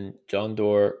 and John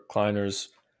Doerr, Kleiner's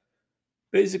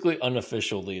basically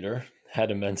unofficial leader,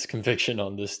 had immense conviction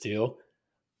on this deal,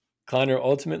 Kleiner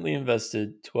ultimately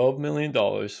invested $12 million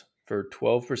for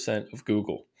 12% of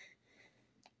Google.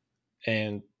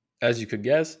 And as you could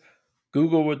guess,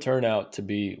 Google would turn out to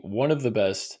be one of the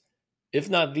best, if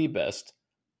not the best,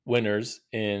 winners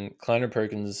in Kleiner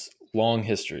Perkins' long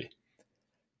history.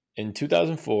 In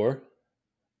 2004,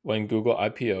 when Google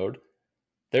IPO'd,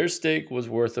 their stake was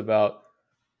worth about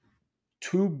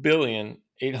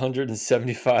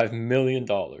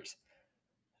 $2,875,000,000.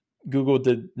 Google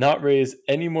did not raise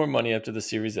any more money after the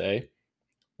Series A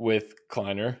with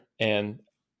Kleiner, and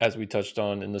as we touched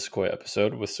on in the Sequoia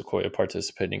episode, with Sequoia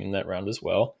participating in that round as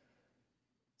well.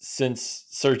 Since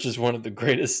search is one of the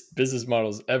greatest business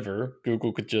models ever,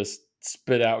 Google could just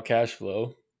spit out cash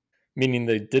flow, meaning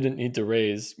they didn't need to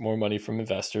raise more money from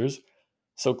investors.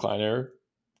 So Kleiner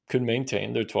could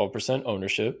maintain their 12%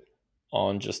 ownership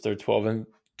on just their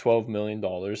 $12 million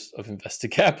of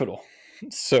invested capital.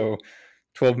 So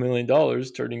 $12 million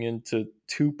turning into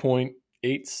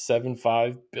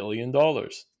 $2.875 billion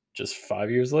just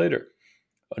 5 years later.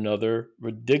 Another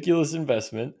ridiculous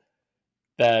investment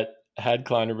that had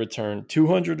Kleiner return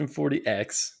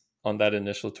 240x on that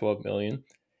initial 12 million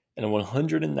and a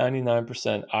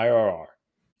 199% IRR.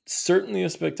 Certainly a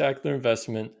spectacular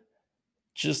investment,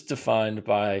 just defined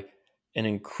by an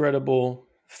incredible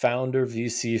founder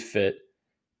VC fit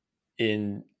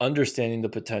in understanding the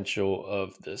potential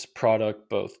of this product,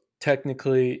 both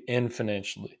technically and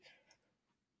financially.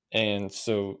 And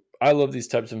so I love these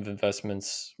types of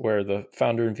investments where the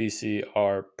founder and VC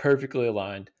are perfectly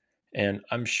aligned. And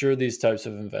I'm sure these types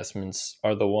of investments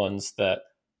are the ones that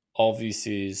all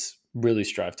VCs really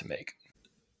strive to make.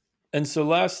 And so,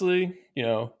 lastly,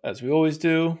 as we always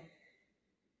do,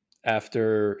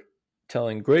 after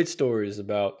telling great stories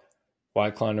about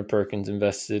why Kleiner Perkins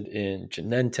invested in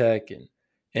Genentech and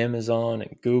Amazon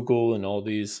and Google and all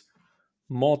these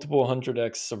multiple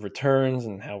 100x of returns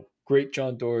and how great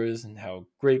John Doerr is and how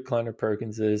great Kleiner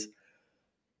Perkins is,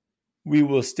 we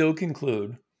will still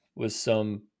conclude with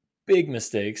some big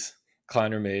mistakes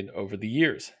Kleiner made over the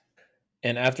years.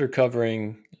 And after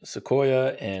covering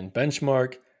Sequoia and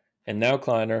Benchmark and now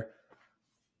Kleiner,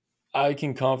 I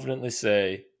can confidently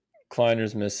say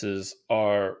Kleiner's misses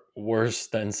are worse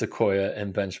than Sequoia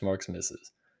and Benchmark's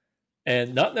misses.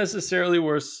 And not necessarily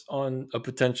worse on a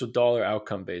potential dollar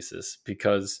outcome basis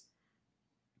because,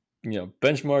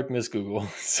 Benchmark missed Google.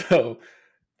 So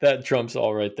that trumps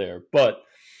all right there. But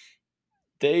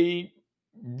they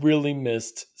really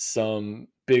missed some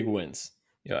big wins,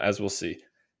 as we'll see.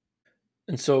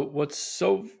 And so what's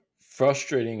so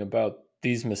frustrating about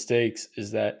these mistakes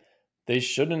is that they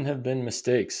shouldn't have been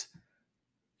mistakes.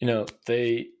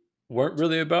 They weren't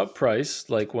really about price,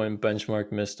 like when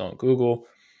Benchmark missed on Google,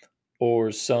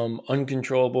 or some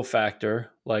uncontrollable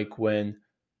factor, like when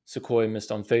Sequoia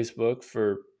missed on Facebook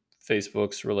for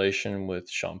Facebook's relation with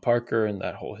Sean Parker and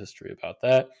that whole history about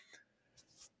that.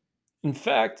 In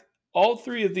fact, all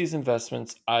three of these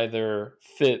investments either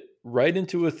fit right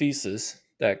into a thesis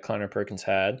that Kleiner Perkins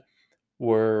had,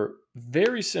 were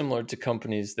very similar to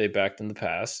companies they backed in the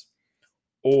past,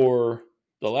 or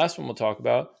the last one we'll talk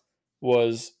about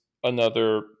was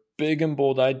another big and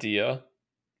bold idea,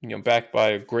 backed by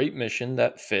a great mission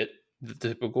that fit the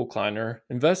typical Kleiner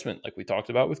investment, like we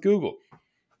talked about with Google.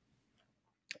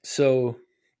 So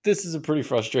this is a pretty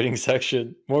frustrating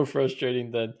section, more frustrating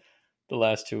than the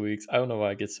last 2 weeks. I don't know why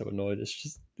I get so annoyed. It's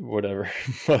just whatever.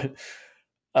 But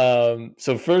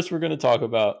so first we're going to talk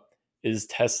about is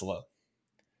Tesla.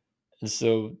 And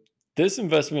so this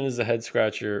investment is a head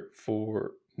scratcher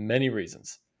for many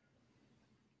reasons.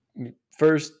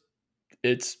 First,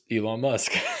 it's Elon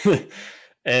Musk.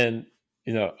 And,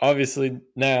 obviously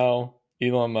now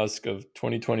Elon Musk of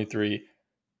 2023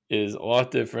 is a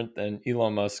lot different than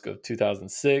Elon Musk of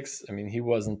 2006. I mean, he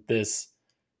wasn't this,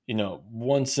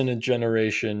 once in a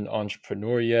generation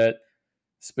entrepreneur yet.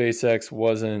 SpaceX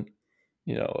wasn't,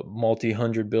 a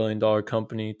multi-$100 billion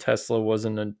company. Tesla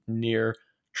wasn't a near $1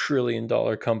 trillion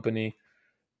company.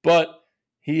 But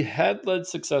he had led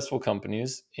successful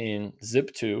companies in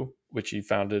Zip2, which he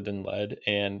founded and led,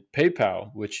 and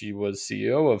PayPal, which he was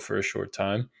CEO of for a short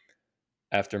time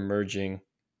after merging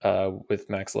with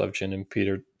Max Levchin and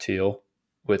Peter Thiel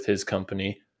with his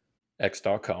company,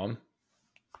 X.com,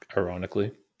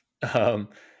 ironically.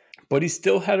 But he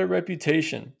still had a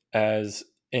reputation as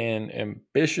an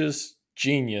ambitious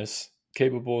genius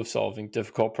capable of solving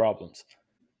difficult problems.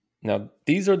 Now,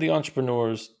 these are the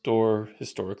entrepreneurs Doerr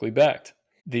historically backed.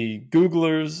 The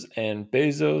Googlers and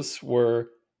Bezos were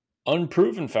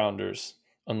unproven founders,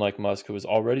 unlike Musk, who was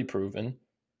already proven,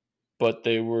 but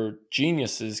they were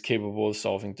geniuses capable of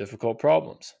solving difficult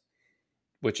problems,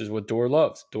 which is what Doerr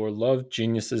loves. Doerr loved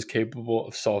geniuses capable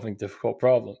of solving difficult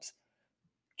problems,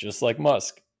 just like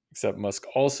Musk, except Musk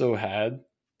also had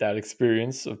that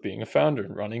experience of being a founder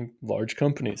and running large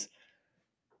companies.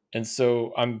 And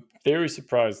so I'm very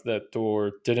surprised that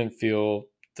Doerr didn't feel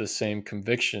the same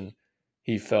conviction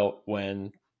he felt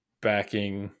when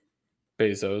backing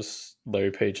Bezos,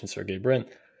 Larry Page, and Sergey Brin.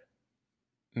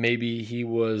 Maybe he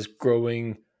was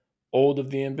growing old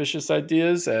of the ambitious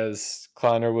ideas as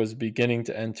Kleiner was beginning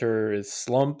to enter his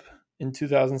slump in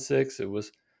 2006. It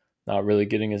was not really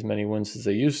getting as many wins as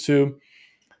they used to.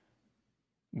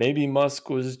 Maybe Musk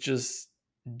was just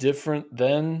different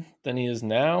then than he is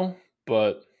now,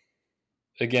 but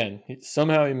again,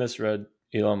 somehow he misread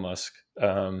Elon Musk,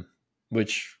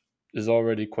 which is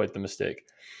already quite the mistake.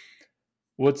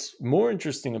 What's more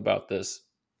interesting about this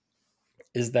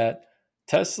is that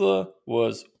Tesla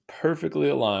was perfectly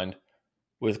aligned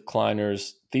with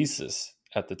Kleiner's thesis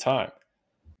at the time.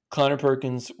 Kleiner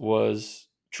Perkins was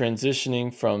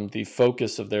transitioning from the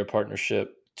focus of their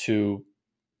partnership to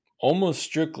almost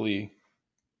strictly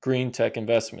green tech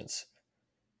investments,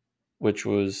 which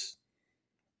was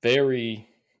very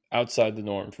outside the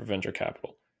norm for venture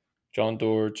capital. John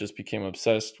Doerr just became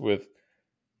obsessed with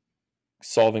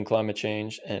solving climate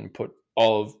change and put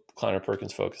all of Kleiner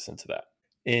Perkins' focus into that.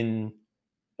 In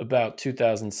about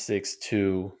 2006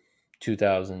 to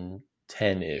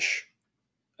 2010 ish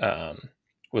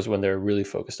was when they were really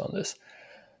focused on this.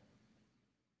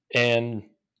 And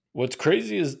what's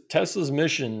crazy is Tesla's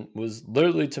mission was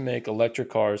literally to make electric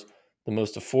cars the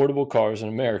most affordable cars in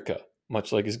America,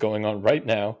 much like is going on right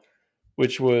now,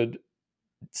 which would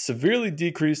severely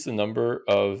decrease the number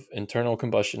of internal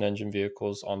combustion engine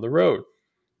vehicles on the road.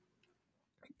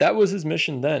 That was his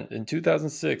mission then. In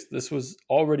 2006, this was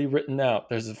already written out.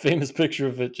 There's a famous picture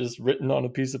of it just written on a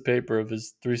piece of paper of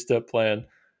his 3-step plan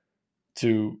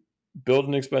to build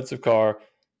an expensive car,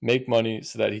 make money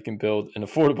so that he can build an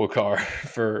affordable car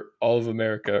for all of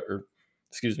America, or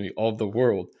excuse me, all of the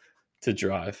world to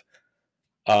drive.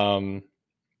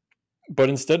 But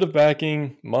instead of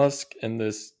backing Musk and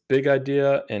this big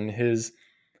idea and his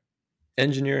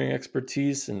engineering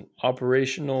expertise and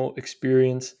operational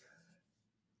experience,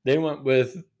 they went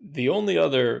with the only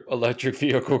other electric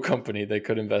vehicle company they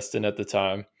could invest in at the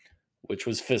time, which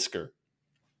was Fisker.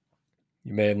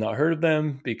 You may have not heard of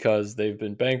them because they've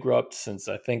been bankrupt since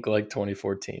I think like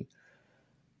 2014.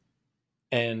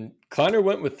 And Kleiner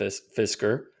went with this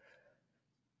Fisker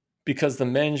because the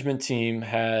management team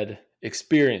had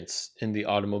experience in the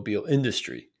automobile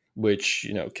industry, which,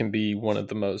 can be one of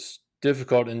the most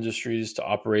difficult industries to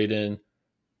operate in,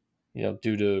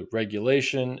 due to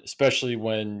regulation, especially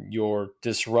when you're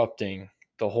disrupting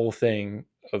the whole thing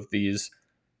of these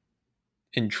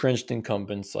entrenched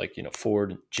incumbents like,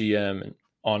 Ford, GM,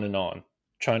 and on,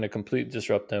 trying to completely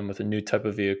disrupt them with a new type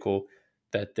of vehicle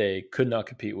that they could not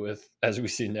compete with. As we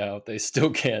see now, they still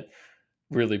can't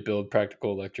really build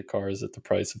practical electric cars at the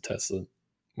price of Tesla,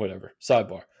 whatever,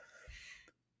 sidebar.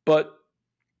 But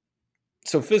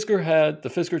so the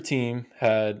Fisker team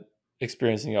had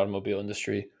experience in the automobile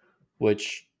industry,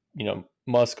 which,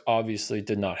 Musk obviously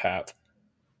did not have.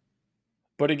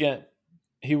 But again,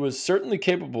 he was certainly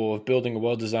capable of building a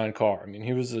well-designed car. I mean,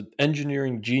 he was an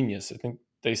engineering genius. I think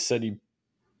they said he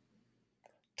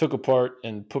took apart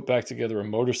and put back together a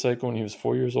motorcycle when he was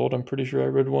 4 years old. I'm pretty sure I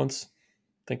read once.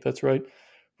 I think that's right.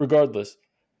 Regardless,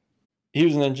 he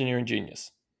was an engineering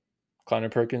genius. Kleiner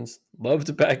Perkins loved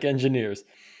to back engineers.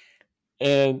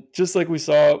 And just like we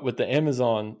saw with the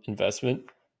Amazon investment,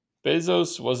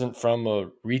 Bezos wasn't from a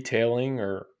retailing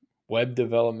or web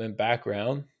development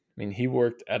background. I mean, he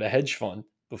worked at a hedge fund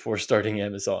before starting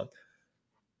Amazon.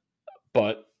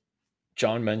 But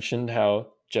John mentioned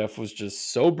how Jeff was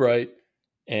just so bright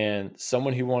and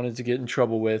someone he wanted to get in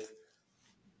trouble with,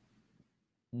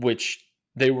 which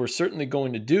they were certainly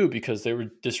going to do because they were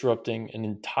disrupting an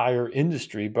entire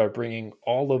industry by bringing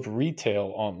all of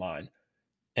retail online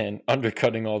and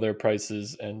undercutting all their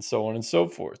prices and so on and so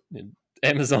forth. And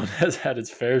Amazon has had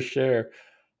its fair share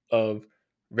of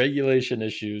regulation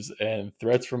issues and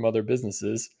threats from other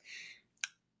businesses.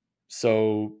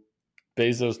 So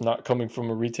Bezos not coming from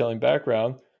a retailing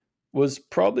background was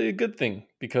probably a good thing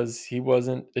because he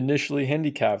wasn't initially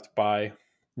handicapped by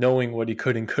knowing what he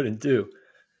could and couldn't do.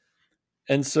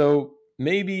 And so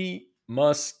maybe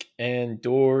Musk and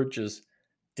Doerr just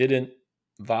didn't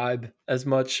vibe as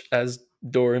much as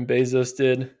Doerr and Bezos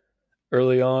did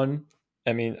early on.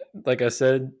 I mean, like I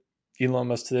said, Elon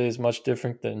Musk today is much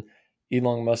different than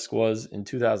Elon Musk was in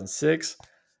 2006.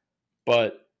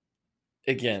 But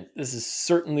again, this is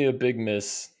certainly a big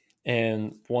miss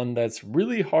and one that's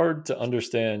really hard to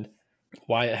understand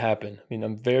why it happened. I mean,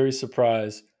 I'm very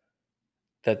surprised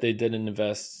that they didn't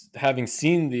invest, having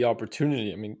seen the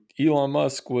opportunity. I mean, Elon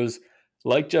Musk was,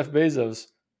 like Jeff Bezos,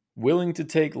 willing to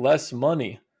take less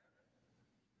money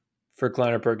for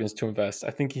Kleiner Perkins to invest. I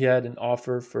think he had an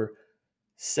offer for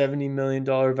 $70 million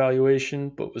valuation,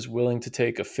 but was willing to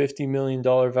take a $50 million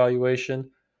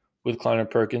valuation with Kleiner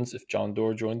Perkins if John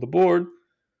Doerr joined the board.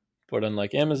 But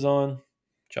unlike Amazon,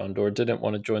 John Doerr didn't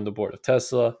want to join the board of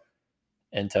Tesla,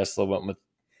 and Tesla went with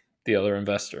the other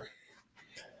investor.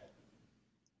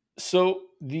 So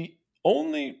the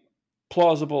only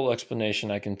plausible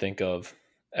explanation I can think of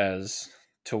as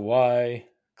to why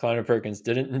Kleiner Perkins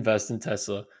didn't invest in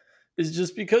Tesla is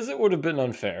just because it would have been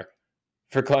unfair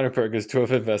for Kleiner Perkins to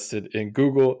have invested in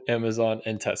Google, Amazon,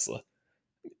 and Tesla.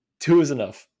 2 is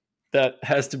enough. That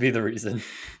has to be the reason.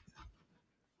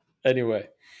 Anyway,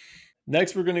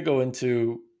 next we're going to go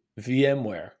into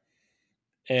VMware.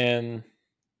 And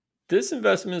this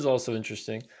investment is also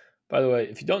interesting. By the way,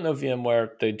 if you don't know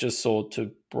VMware, they just sold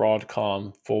to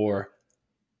Broadcom for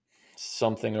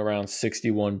something around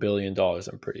 $61 billion,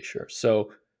 I'm pretty sure.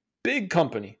 So, big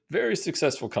company, very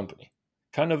successful company,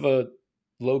 kind of a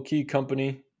low key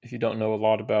company if you don't know a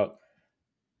lot about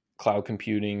cloud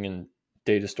computing and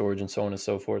data storage and so on and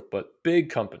so forth, but big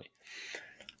company.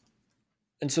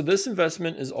 And so, this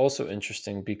investment is also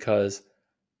interesting because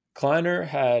Kleiner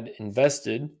had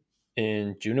invested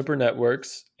in Juniper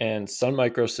Networks and Sun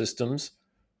Microsystems,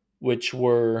 which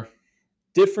were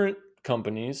different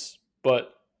companies,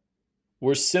 but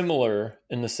were similar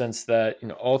in the sense that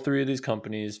all three of these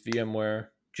companies, VMware,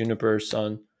 Juniper,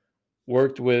 Sun,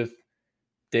 worked with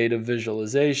data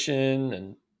visualization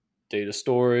and data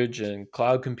storage and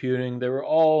cloud computing. They were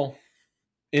all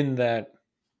in that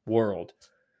world.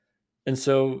 And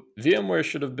so VMware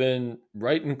should have been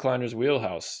right in Kleiner's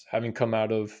wheelhouse, having come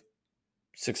out of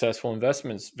successful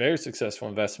investments, very successful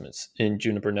investments in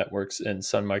Juniper Networks and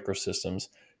Sun Microsystems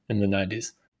in the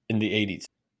 90s, in the 80s.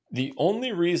 The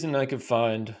only reason I could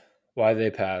find why they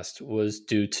passed was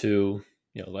due to,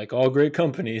 like all great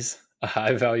companies, a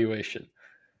high valuation.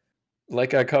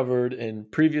 Like I covered in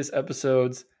previous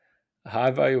episodes, a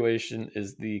high valuation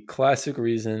is the classic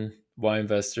reason why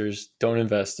investors don't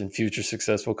invest in future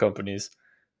successful companies.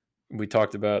 We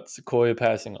talked about Sequoia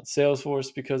passing on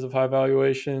Salesforce because of high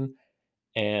valuation,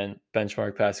 and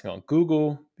Benchmark passing on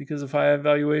Google because of high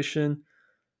valuation.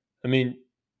 I mean,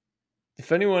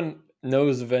 if anyone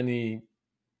knows of any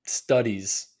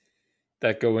studies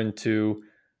that go into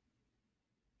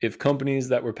if companies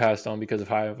that were passed on because of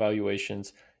high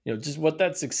valuations, just what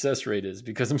that success rate is,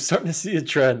 because I'm starting to see a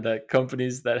trend that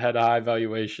companies that had a high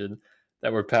valuation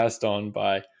that were passed on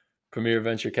by premier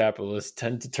venture capitalists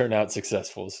tend to turn out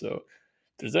successful. So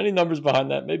if there's any numbers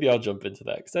behind that, maybe I'll jump into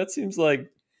that because that seems like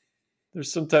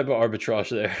there's some type of arbitrage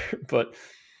there. But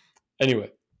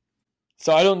anyway,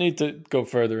 so I don't need to go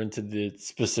further into the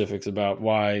specifics about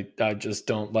why I just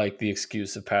don't like the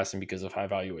excuse of passing because of high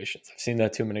valuations. I've seen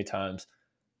that too many times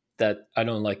that I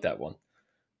don't like that one.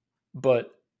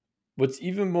 But what's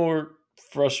even more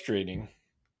frustrating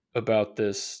about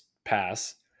this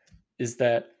pass is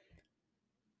that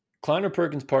Kleiner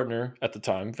Perkins' partner at the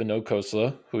time, Vinod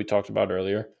Khosla, who we talked about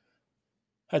earlier,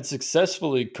 had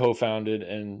successfully co-founded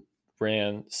and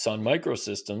ran Sun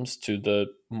Microsystems to the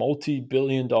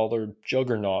multi-billion-dollar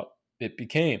juggernaut it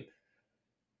became.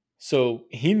 So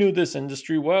he knew this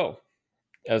industry well.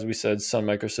 As we said, Sun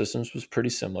Microsystems was pretty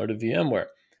similar to VMware.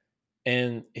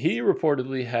 And he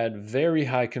reportedly had very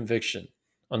high conviction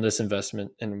on this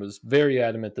investment and was very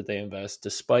adamant that they invest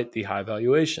despite the high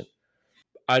valuation.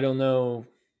 I don't know,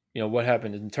 what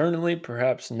happened internally.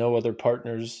 Perhaps no other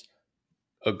partners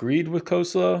agreed with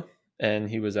Khosla and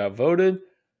he was outvoted.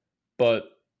 But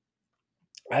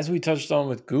as we touched on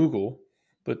with Google,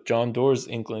 with John Doerr's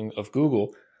inkling of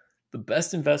Google, the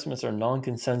best investments are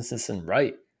non-consensus and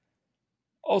right.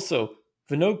 Also,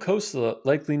 Vinod Khosla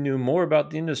likely knew more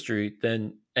about the industry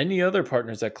than any other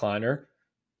partners at Kleiner,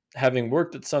 having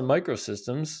worked at Sun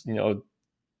Microsystems,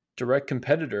 direct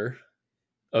competitor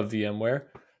of VMware.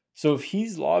 So if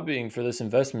he's lobbying for this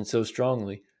investment so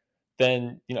strongly,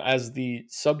 then, as the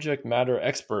subject matter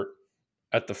expert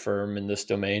at the firm in this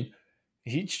domain,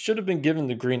 he should have been given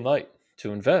the green light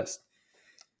to invest.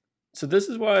 So this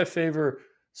is why I favor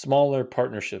smaller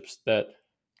partnerships that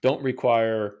don't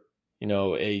require,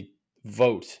 a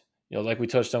vote. Like we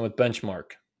touched on with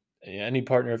Benchmark. Any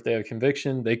partner, if they have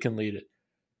conviction, they can lead it.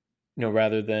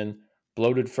 Rather than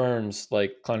bloated firms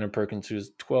like Kleiner Perkins,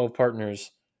 who's 12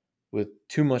 partners with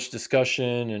too much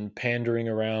discussion and pandering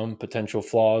around potential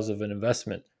flaws of an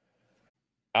investment.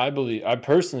 I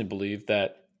personally believe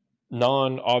that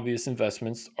non-obvious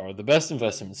investments are the best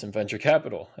investments in venture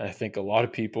capital. And I think a lot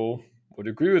of people would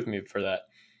agree with me for that.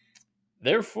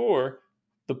 Therefore,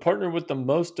 the partner with the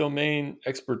most domain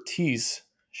expertise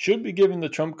should be given the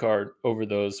trump card over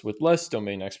those with less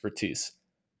domain expertise.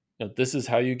 This is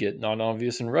how you get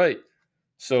non-obvious and right.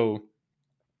 So,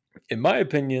 in my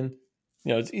opinion,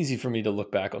 it's easy for me to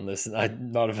look back on this, and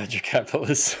I'm not a venture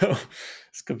capitalist, so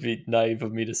this could be naive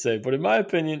of me to say. But in my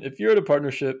opinion, if you're at a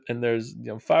partnership and there's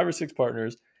 5 or 6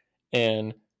 partners,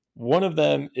 and one of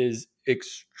them is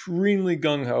extremely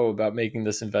gung ho about making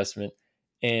this investment,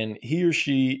 and he or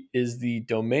she is the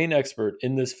domain expert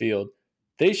in this field,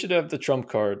 they should have the trump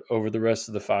card over the rest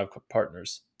of the 5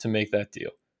 partners to make that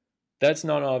deal. That's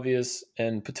not obvious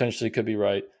and potentially could be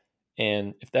right.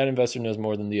 And if that investor knows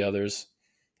more than the others,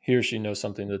 he or she knows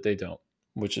something that they don't,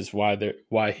 which is why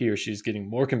he or she is getting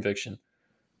more conviction.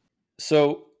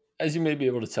 So as you may be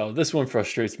able to tell, this one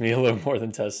frustrates me a little more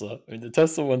than Tesla. I mean, the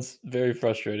Tesla one's very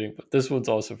frustrating, but this one's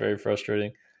also very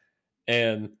frustrating.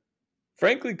 And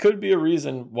frankly, could be a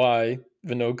reason why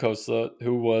Vinod Khosla,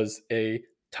 who was a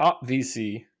top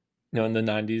VC, in the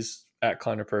 90s at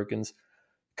Kleiner Perkins,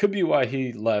 could be why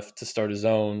he left to start his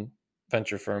own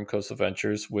venture firm, Khosla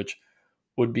Ventures, which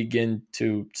would begin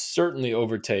to certainly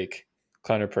overtake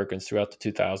Kleiner Perkins throughout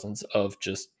the 2000s of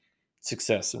just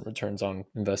success and returns on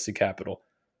invested capital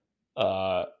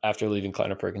after leaving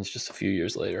Kleiner Perkins just a few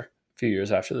years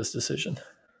after this decision.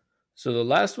 So the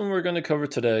last one we're going to cover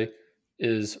today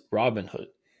is Robinhood.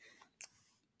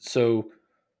 So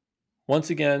once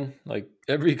again, like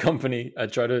every company I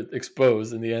try to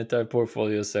expose in the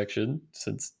anti-portfolio section,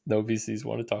 since no VCs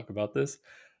want to talk about this,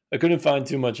 I couldn't find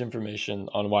too much information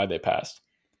on why they passed.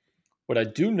 What I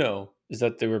do know is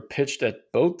that they were pitched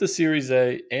at both the Series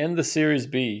A and the Series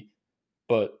B,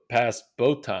 but passed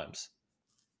both times.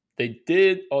 They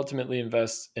did ultimately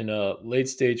invest in a late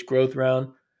stage growth round,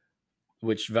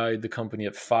 which valued the company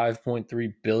at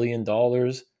 $5.3 billion.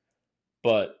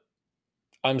 But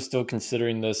I'm still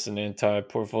considering this an anti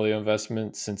portfolio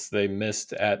investment since they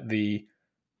missed at the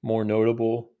more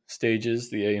notable stages,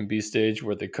 the A and B stage,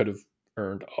 where they could have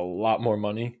earned a lot more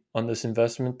money on this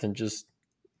investment than just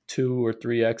 2 or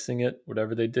 3xing it.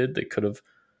 Whatever they did, they could have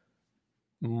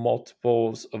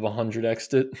multiples of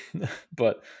 100xed it.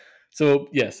 But so,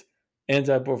 yes,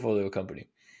 anti portfolio company.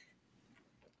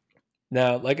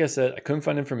 Now, like I said, I couldn't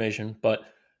find information, but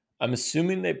I'm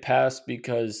assuming they passed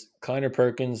because Kleiner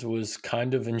Perkins was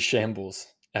kind of in shambles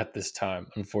at this time,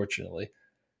 unfortunately.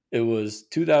 It was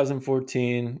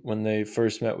 2014 when they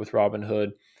first met with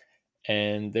Robinhood,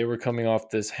 and they were coming off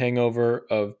this hangover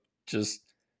of just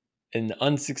an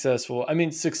unsuccessful, I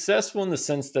mean, successful in the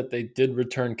sense that they did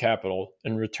return capital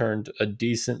and returned a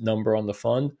decent number on the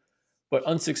fund, but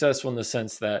unsuccessful in the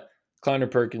sense that Kleiner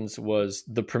Perkins was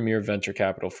the premier venture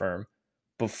capital firm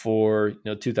before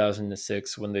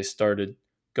 2006 when they started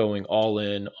going all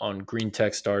in on green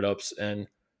tech startups. And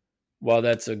while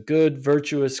that's a good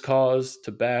virtuous cause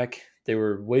to back, they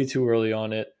were way too early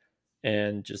on it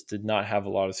and just did not have a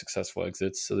lot of successful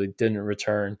exits. So they didn't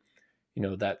return,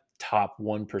 that top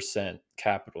 1%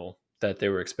 capital that they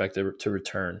were expected to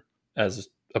return as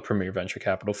a premier venture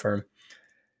capital firm.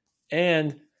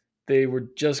 And they were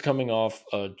just coming off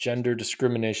a gender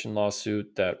discrimination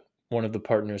lawsuit that one of the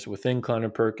partners within Kleiner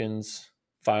Perkins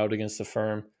filed against the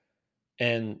firm.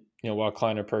 And while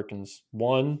Kleiner Perkins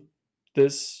won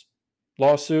this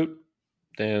lawsuit,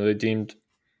 they deemed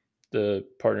the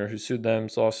partner who sued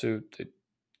them's lawsuit, they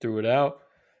threw it out.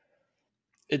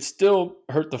 It still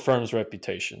hurt the firm's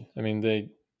reputation. I mean, they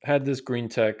had this green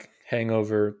tech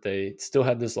hangover. They still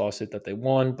had this lawsuit that they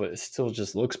won, but it still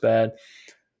just looks bad.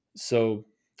 So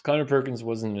Kleiner Perkins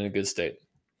wasn't in a good state.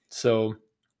 So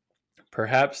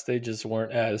perhaps they just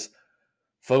weren't as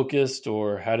focused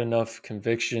or had enough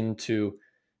conviction to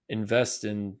invest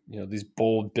in these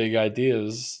bold, big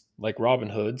ideas like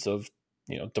Robinhood's of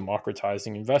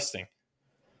democratizing investing.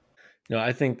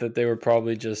 I think that they were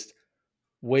probably just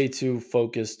way too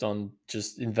focused on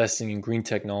just investing in green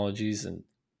technologies and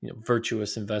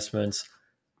virtuous investments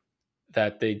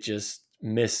that they just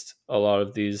missed a lot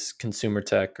of these consumer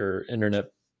tech or internet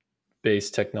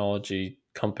based technology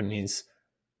companies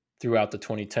throughout the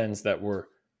 2010s that were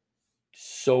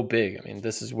so big. I mean,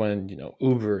 this is when,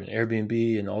 Uber and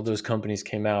Airbnb and all those companies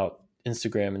came out,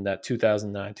 Instagram in that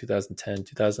 2009, 2010,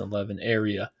 2011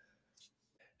 area.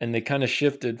 And they kind of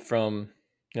shifted from,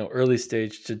 early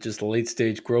stage to just late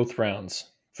stage growth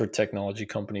rounds for technology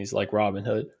companies like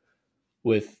Robinhood,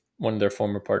 with one of their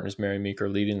former partners, Mary Meeker,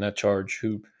 leading that charge,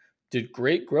 who did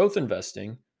great growth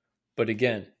investing. But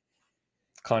again,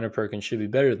 Kleiner Perkins should be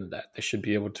better than that. They should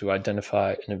be able to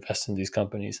identify and invest in these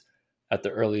companies at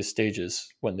the earliest stages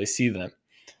when they see them.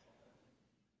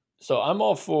 So I'm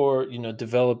all for,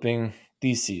 developing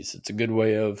theses. It's a good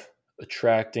way of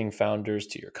attracting founders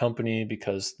to your company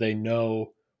because they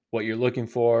know what you're looking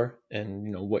for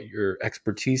and, what your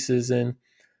expertise is in.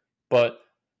 But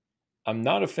I'm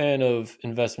not a fan of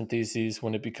investment theses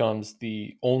when it becomes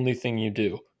the only thing you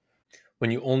do. When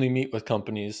you only meet with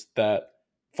companies that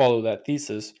follow that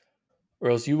thesis, or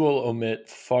else you will omit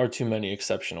far too many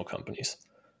exceptional companies.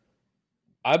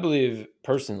 I believe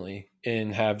personally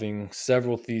in having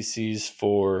several theses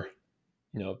for,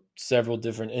 several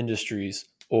different industries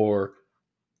or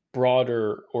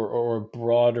broader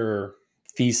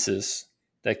thesis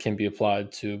that can be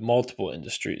applied to multiple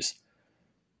industries.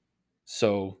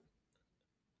 So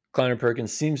Kleiner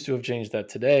Perkins seems to have changed that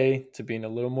today to being a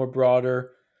little more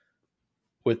broader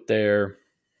with their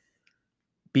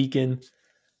beacon.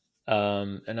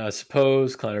 And I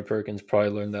suppose Kleiner Perkins probably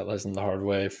learned that lesson the hard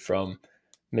way from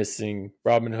missing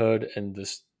Robinhood and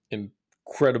this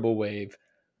incredible wave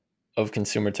of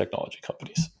consumer technology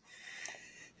companies.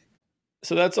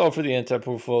 So that's all for the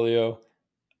anti-portfolio.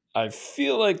 I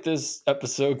feel like this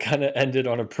episode kind of ended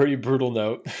on a pretty brutal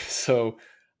note. So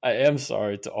I am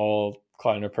sorry to all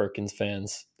Kleiner Perkins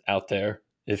fans out there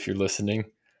if you're listening.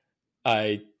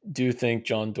 I do think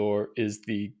John Doerr is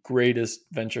the greatest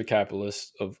venture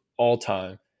capitalist of all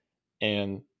time.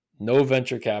 And no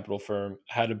venture capital firm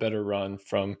had a better run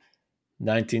from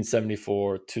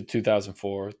 1974 to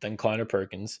 2004 than Kleiner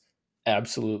Perkins.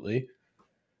 Absolutely.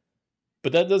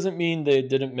 But that doesn't mean they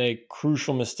didn't make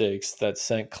crucial mistakes that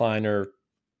sent Kleiner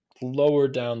lower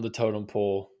down the totem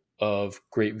pole of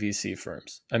great VC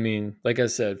firms. I mean, like I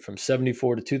said, from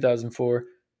 74 to 2004,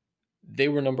 they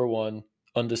were number one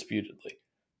undisputedly.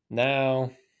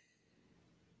 Now,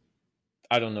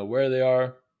 I don't know where they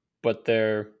are, but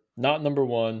they're not number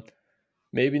one,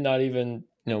 maybe not even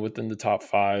within the top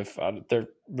five. Their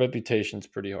reputation's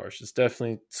pretty harsh. It's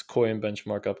definitely Sequoia and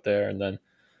Benchmark up there, and then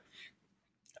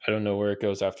I don't know where it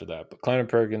goes after that. But Kleiner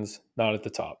Perkins not at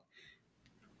the top.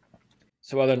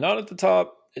 So while they're not at the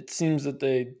top, it seems that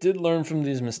they did learn from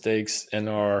these mistakes and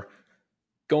are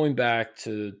going back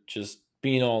to just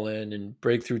being all in and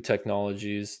breakthrough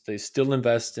technologies. They still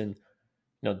invest in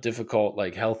difficult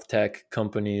like health tech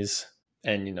companies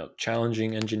and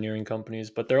challenging engineering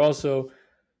companies, but they're also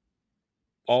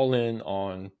all in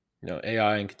on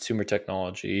AI and consumer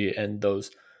technology and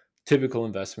those typical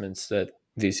investments that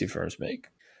VC firms make.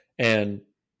 And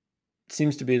it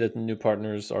seems to be that the new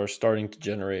partners are starting to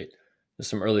generate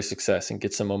some early success and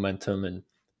get some momentum and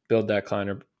build that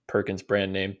Kleiner Perkins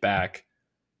brand name back,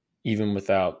 even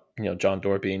without John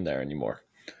Doerr being there anymore.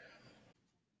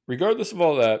 Regardless of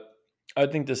all that, I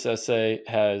think this essay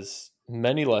has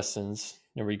many lessons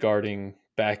regarding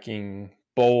backing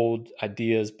bold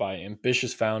ideas by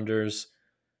ambitious founders,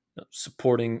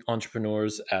 supporting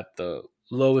entrepreneurs at the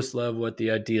lowest level at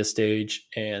the idea stage,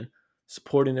 and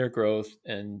supporting their growth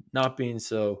and not being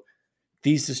so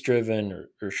thesis driven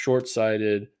or short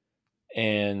sighted,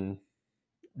 and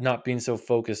not being so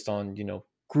focused on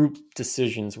group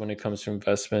decisions when it comes to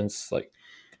investments, like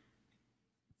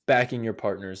backing your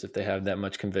partners if they have that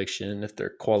much conviction, if they're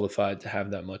qualified to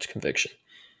have that much conviction.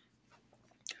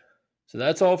 So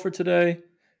that's all for today.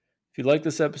 If you like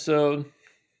this episode,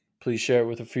 please share it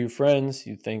with a few friends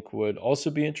you think would also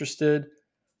be interested.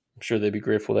 I'm sure they'd be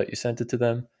grateful that you sent it to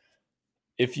them.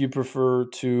 If you prefer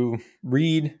to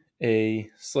read a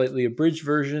slightly abridged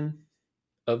version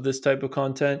of this type of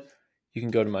content, you can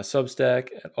go to my Substack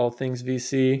at All Things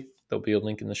VC. There'll be a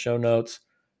link in the show notes.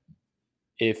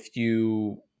 If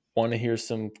you want to hear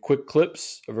some quick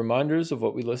clips of reminders of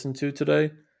what we listened to today,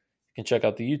 you can check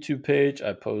out the YouTube page.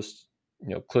 I post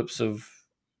clips of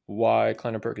why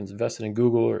Kleiner Perkins invested in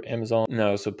Google or Amazon. And I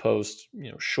also post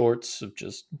shorts of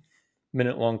just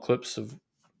minute-long clips of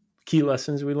key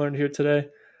lessons we learned here today.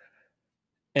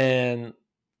 And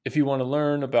if you want to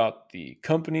learn about the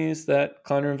companies that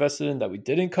Kleiner invested in that we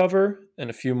didn't cover and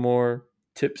a few more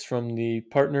tips from the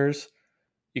partners,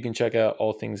 you can check out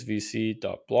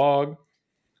allthingsvc.blog.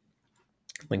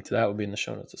 Link to that will be in the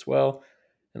show notes as well.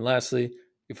 And lastly,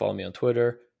 you can follow me on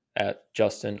Twitter at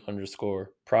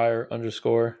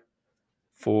Justin_Pryor_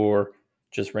 for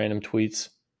just random tweets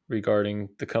regarding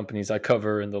the companies I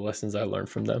cover and the lessons I learned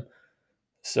from them.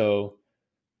 So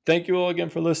thank you all again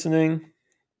for listening.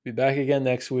 Be back again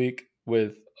next week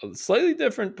with a slightly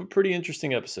different but pretty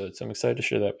interesting episode. So I'm excited to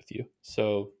share that with you.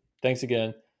 So thanks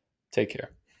again. Take care.